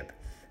championship.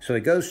 So he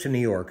goes to New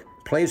York,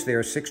 plays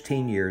there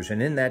 16 years,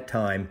 and in that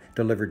time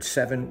delivered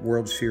 7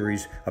 World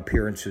Series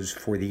appearances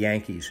for the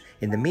Yankees.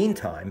 In the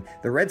meantime,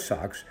 the Red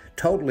Sox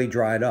totally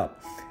dried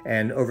up,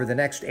 and over the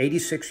next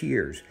 86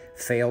 years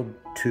failed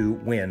to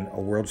win a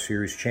World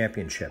Series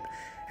championship.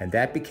 And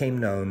that became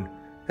known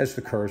as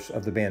the curse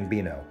of the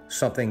Bambino,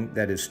 something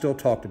that is still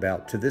talked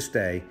about to this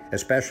day,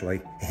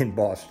 especially in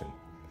Boston.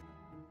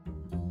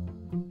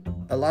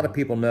 A lot of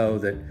people know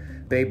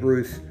that Babe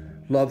Ruth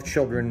loved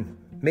children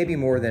maybe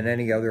more than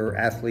any other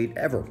athlete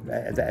ever,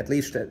 at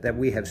least that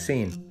we have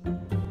seen.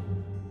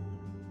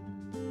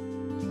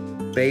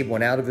 Babe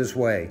went out of his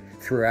way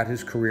throughout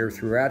his career,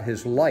 throughout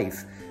his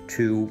life,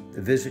 to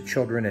visit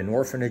children in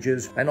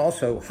orphanages and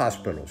also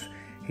hospitals.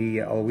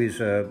 He always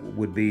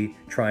would be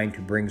trying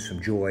to bring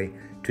some joy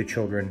to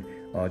children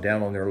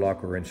down on their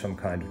luck or in some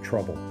kind of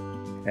trouble.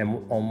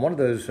 And on one of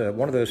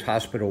those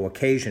hospital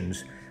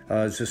occasions,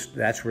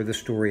 that's where the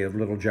story of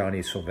little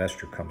Johnny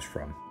Sylvester comes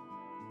from.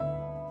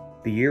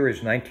 The year is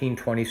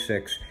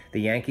 1926.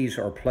 The Yankees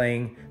are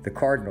playing the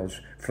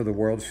Cardinals for the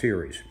World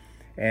Series.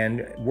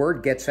 And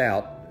word gets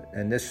out,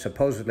 and this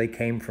supposedly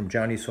came from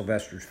Johnny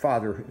Sylvester's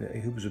father,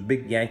 who was a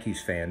big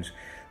Yankees fan,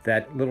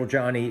 that little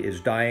Johnny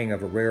is dying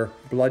of a rare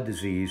blood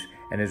disease,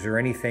 and is there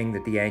anything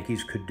that the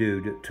Yankees could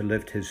do to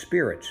lift his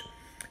spirits?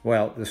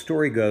 Well, the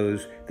story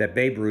goes that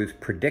Babe Ruth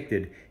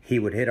predicted he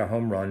would hit a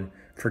home run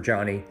for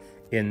Johnny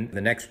in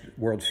the next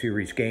World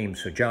Series game.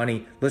 So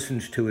Johnny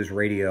listens to his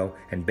radio,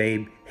 and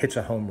Babe hits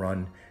a home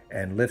run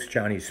and lifts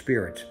Johnny's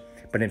spirits.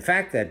 But in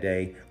fact, that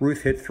day,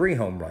 Ruth hit 3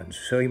 home runs,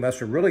 so he must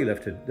have really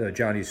lifted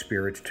Johnny's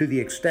spirits to the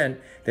extent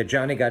that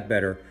Johnny got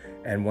better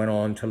and went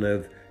on to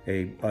live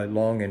a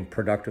long and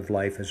productive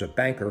life as a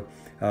banker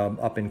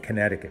up in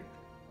Connecticut.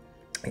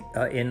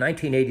 In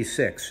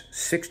 1986,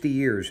 60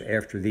 years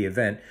after the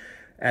event,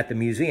 at the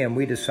museum,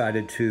 we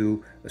decided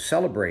to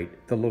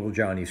celebrate the Little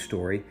Johnny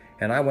story,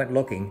 and I went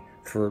looking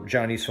for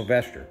Johnny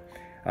Sylvester.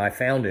 I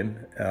found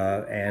him,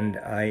 and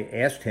I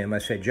asked him, I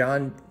said,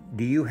 John,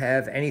 do you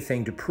have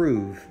anything to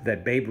prove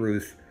that Babe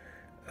Ruth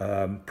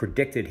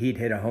predicted he'd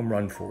hit a home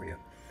run for you?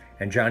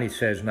 And Johnny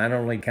says, not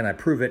only can I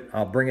prove it,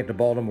 I'll bring it to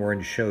Baltimore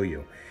and show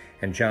you.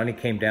 And Johnny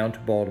came down to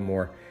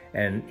Baltimore,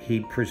 and he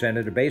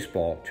presented a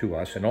baseball to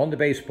us. And on the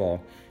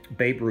baseball,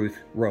 Babe Ruth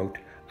wrote,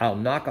 I'll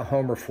knock a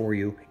homer for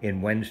you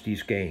in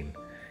Wednesday's game.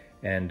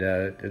 And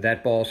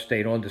that ball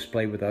stayed on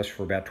display with us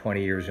for about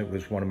 20 years. It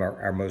was one of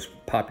our most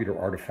popular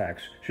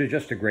artifacts. So it's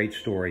just a great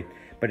story,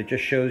 but it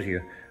just shows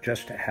you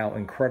just how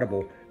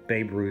incredible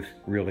Babe Ruth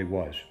really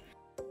was.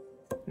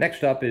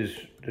 Next up is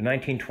the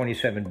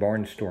 1927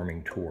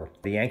 Barnstorming Tour.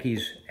 The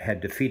Yankees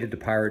had defeated the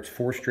Pirates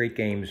 4 straight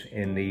games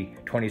in the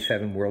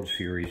 27 World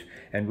Series,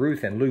 and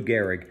Ruth and Lou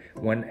Gehrig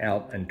went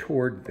out and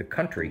toured the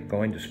country,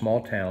 going to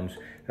small towns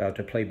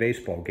to play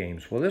baseball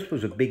games. Well, this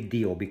was a big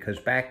deal because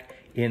back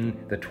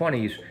in the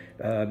 20s,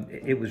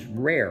 it was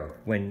rare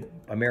when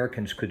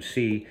Americans could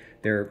see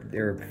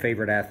their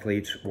favorite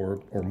athletes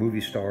or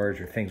movie stars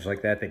or things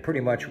like that. They pretty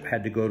much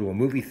had to go to a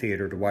movie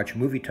theater to watch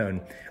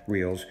Movietone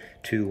reels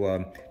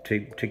to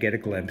get a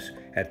glimpse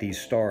at these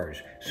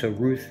stars. So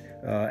Ruth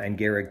and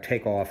Gehrig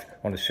take off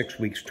on a 6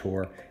 weeks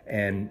tour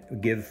and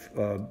give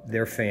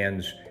their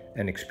fans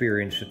an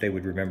experience that they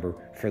would remember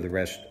for the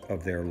rest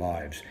of their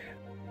lives.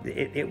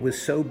 It was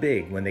so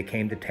big when they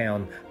came to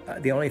town.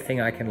 The only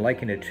thing I can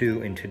liken it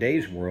to in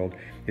today's world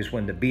is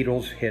when the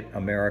Beatles hit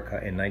America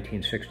in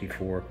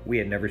 1964. We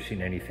had never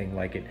seen anything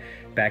like it.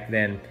 Back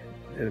then,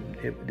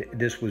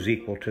 this was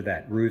equal to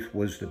that. Ruth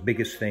was the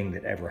biggest thing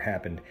that ever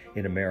happened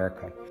in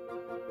America.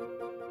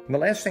 And the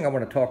last thing I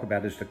want to talk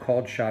about is the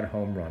called shot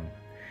home run.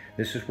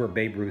 This is where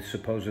Babe Ruth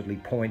supposedly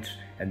points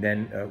and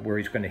then where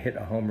he's going to hit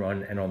a home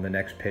run, and on the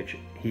next pitch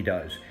he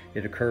does.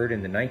 It occurred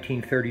in the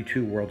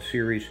 1932 World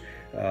Series,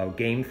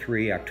 Game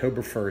 3,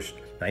 October 1st,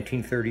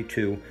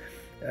 1932.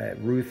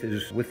 Ruth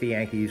is with the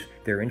Yankees.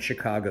 They're in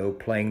Chicago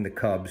playing the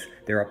Cubs.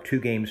 They're up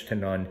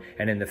 2-0,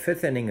 and in the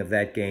 5th inning of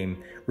that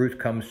game, Ruth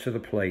comes to the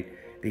plate.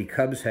 The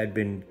Cubs had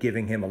been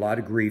giving him a lot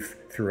of grief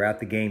throughout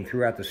the game,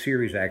 throughout the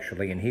series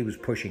actually, and he was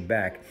pushing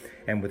back.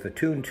 And with a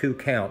 2-2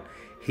 count,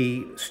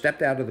 he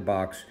stepped out of the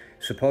box,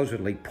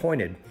 supposedly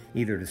pointed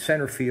either to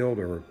center field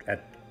or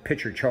at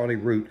pitcher Charlie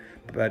Root,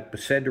 but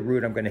said to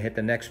Root, I'm going to hit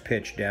the next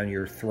pitch down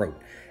your throat.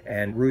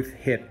 And Ruth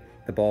hit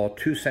the ball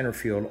to center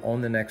field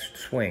on the next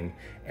swing,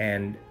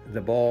 and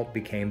the ball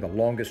became the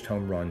longest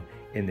home run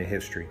in the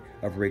history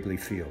of Wrigley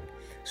Field.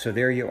 So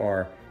there you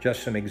are,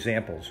 just some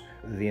examples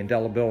of the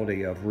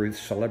indelibility of Ruth's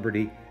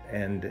celebrity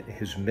and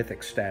his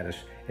mythic status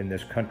in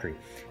this country.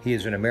 He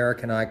is an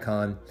American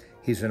icon.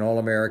 He's an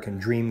all-American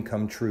dream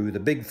come true, the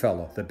big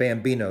fella, the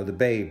Bambino, the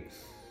Babe.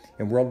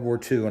 In World War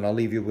II, and I'll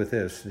leave you with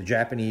this, the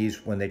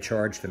Japanese, when they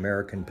charged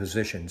American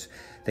positions,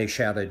 they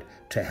shouted,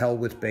 "To hell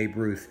with Babe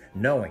Ruth,"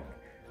 knowing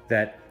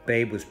that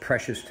Babe was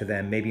precious to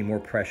them, maybe more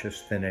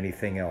precious than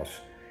anything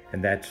else.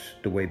 And that's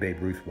the way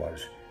Babe Ruth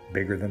was,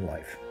 bigger than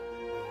life.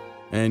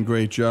 And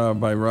great job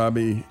by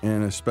Robbie,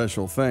 and a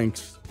special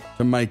thanks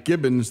to Mike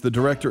Gibbons, the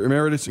Director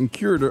Emeritus and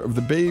Curator of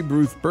the Babe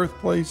Ruth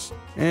Birthplace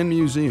and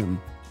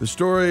Museum. The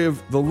story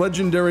of the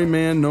legendary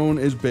man known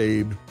as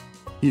Babe,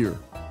 here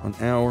on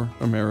Our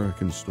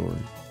American Story.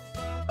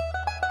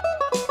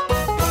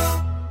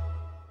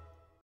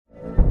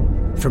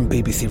 From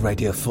BBC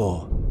Radio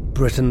 4,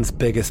 Britain's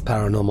biggest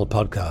paranormal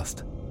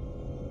podcast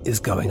is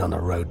going on a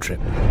road trip.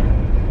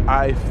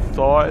 I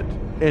thought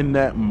in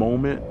that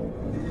moment,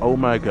 oh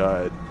my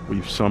God,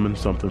 we've summoned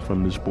something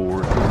from this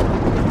board.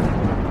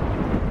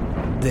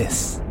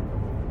 This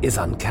is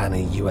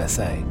Uncanny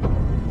USA.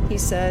 He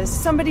says,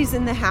 somebody's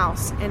in the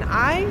house, and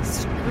I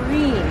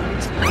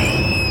screamed.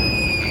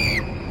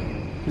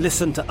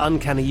 Listen to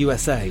Uncanny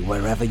USA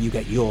wherever you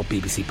get your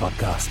BBC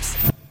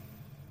podcasts,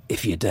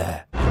 if you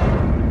dare.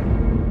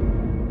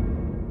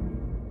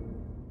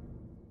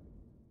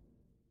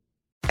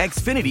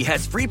 Xfinity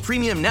has free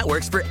premium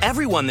networks for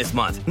everyone this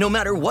month, no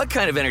matter what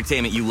kind of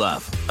entertainment you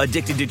love.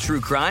 Addicted to true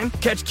crime?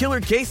 Catch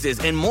killer cases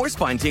and more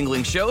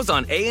spine-tingling shows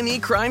on A&E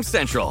Crime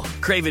Central.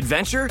 Crave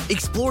adventure?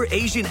 Explore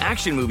Asian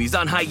action movies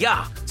on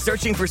Hi-YAH.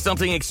 Searching for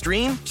something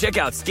extreme? Check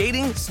out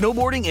skating,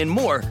 snowboarding, and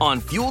more on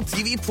Fuel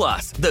TV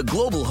Plus, the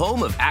global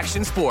home of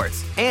action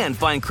sports. And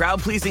find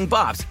crowd-pleasing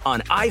bops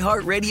on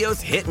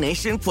iHeartRadio's Hit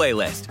Nation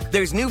playlist.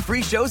 There's new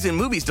free shows and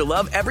movies to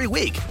love every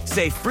week.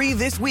 Say free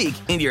this week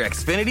in your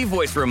Xfinity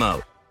voice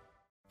remote.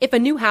 If a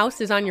new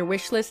house is on your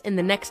wish list in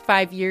the next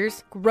 5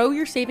 years, grow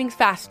your savings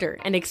faster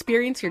and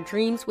experience your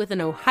dreams with an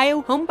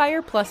Ohio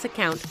Homebuyer Plus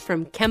account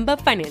from Kemba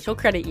Financial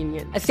Credit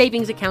Union. A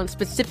savings account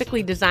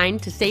specifically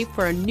designed to save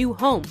for a new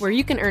home, where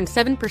you can earn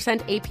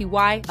 7%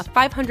 APY,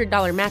 a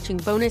 $500 matching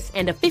bonus,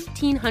 and a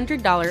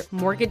 $1,500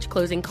 mortgage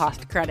closing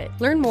cost credit.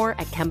 Learn more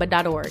at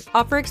Kemba.org.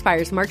 Offer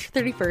expires March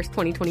 31st,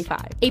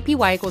 2025.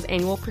 APY equals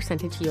annual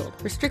percentage yield.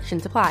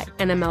 Restrictions apply.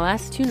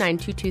 NMLS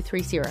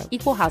 292230.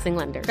 Equal housing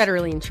lender.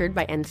 Federally insured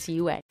by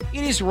NCUA.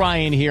 It is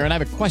Ryan here, and I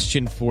have a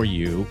question for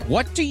you.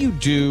 What do you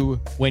do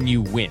when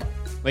you win?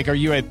 Like, are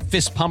you a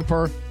fist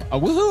pumper, a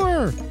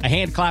woo-hooer, a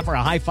hand clapper,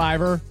 a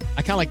high-fiver?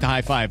 I kind of like the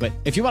high-five, but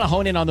if you want to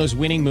hone in on those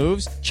winning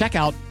moves, check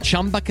out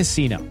Chumba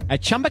Casino.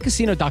 At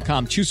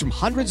ChumbaCasino.com, choose from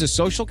hundreds of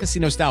social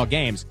casino-style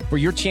games for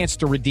your chance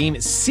to redeem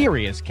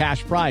serious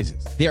cash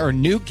prizes. There are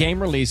new game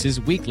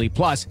releases weekly,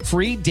 plus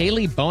free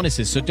daily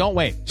bonuses, so don't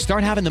wait.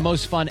 Start having the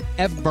most fun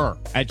ever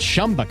at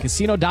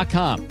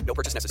ChumbaCasino.com. No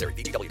purchase necessary.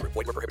 VGW Group.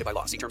 Void where prohibited by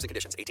law. See terms and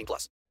conditions.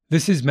 18+.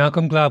 This is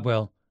Malcolm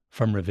Gladwell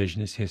from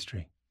Revisionist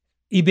History.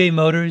 eBay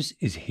Motors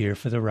is here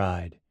for the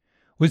ride.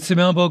 With some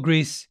elbow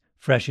grease,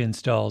 fresh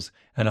installs,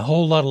 and a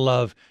whole lot of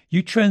love,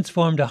 you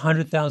transformed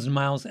 100,000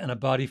 miles and a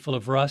body full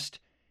of rust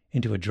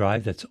into a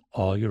drive that's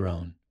all your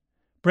own.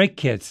 Brake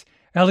kits,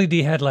 LED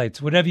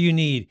headlights, whatever you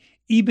need,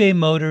 eBay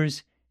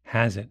Motors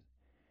has it.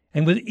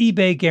 And with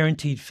eBay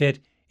Guaranteed Fit,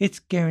 it's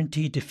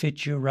guaranteed to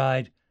fit your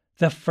ride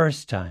the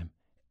first time,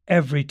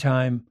 every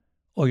time,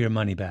 or your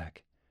money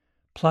back.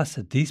 Plus,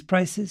 at these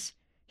prices,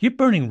 you're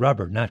burning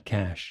rubber, not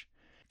cash.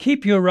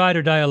 Keep your ride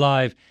or die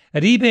alive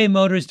at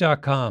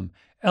ebaymotors.com.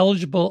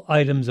 Eligible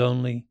items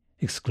only.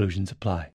 Exclusions apply.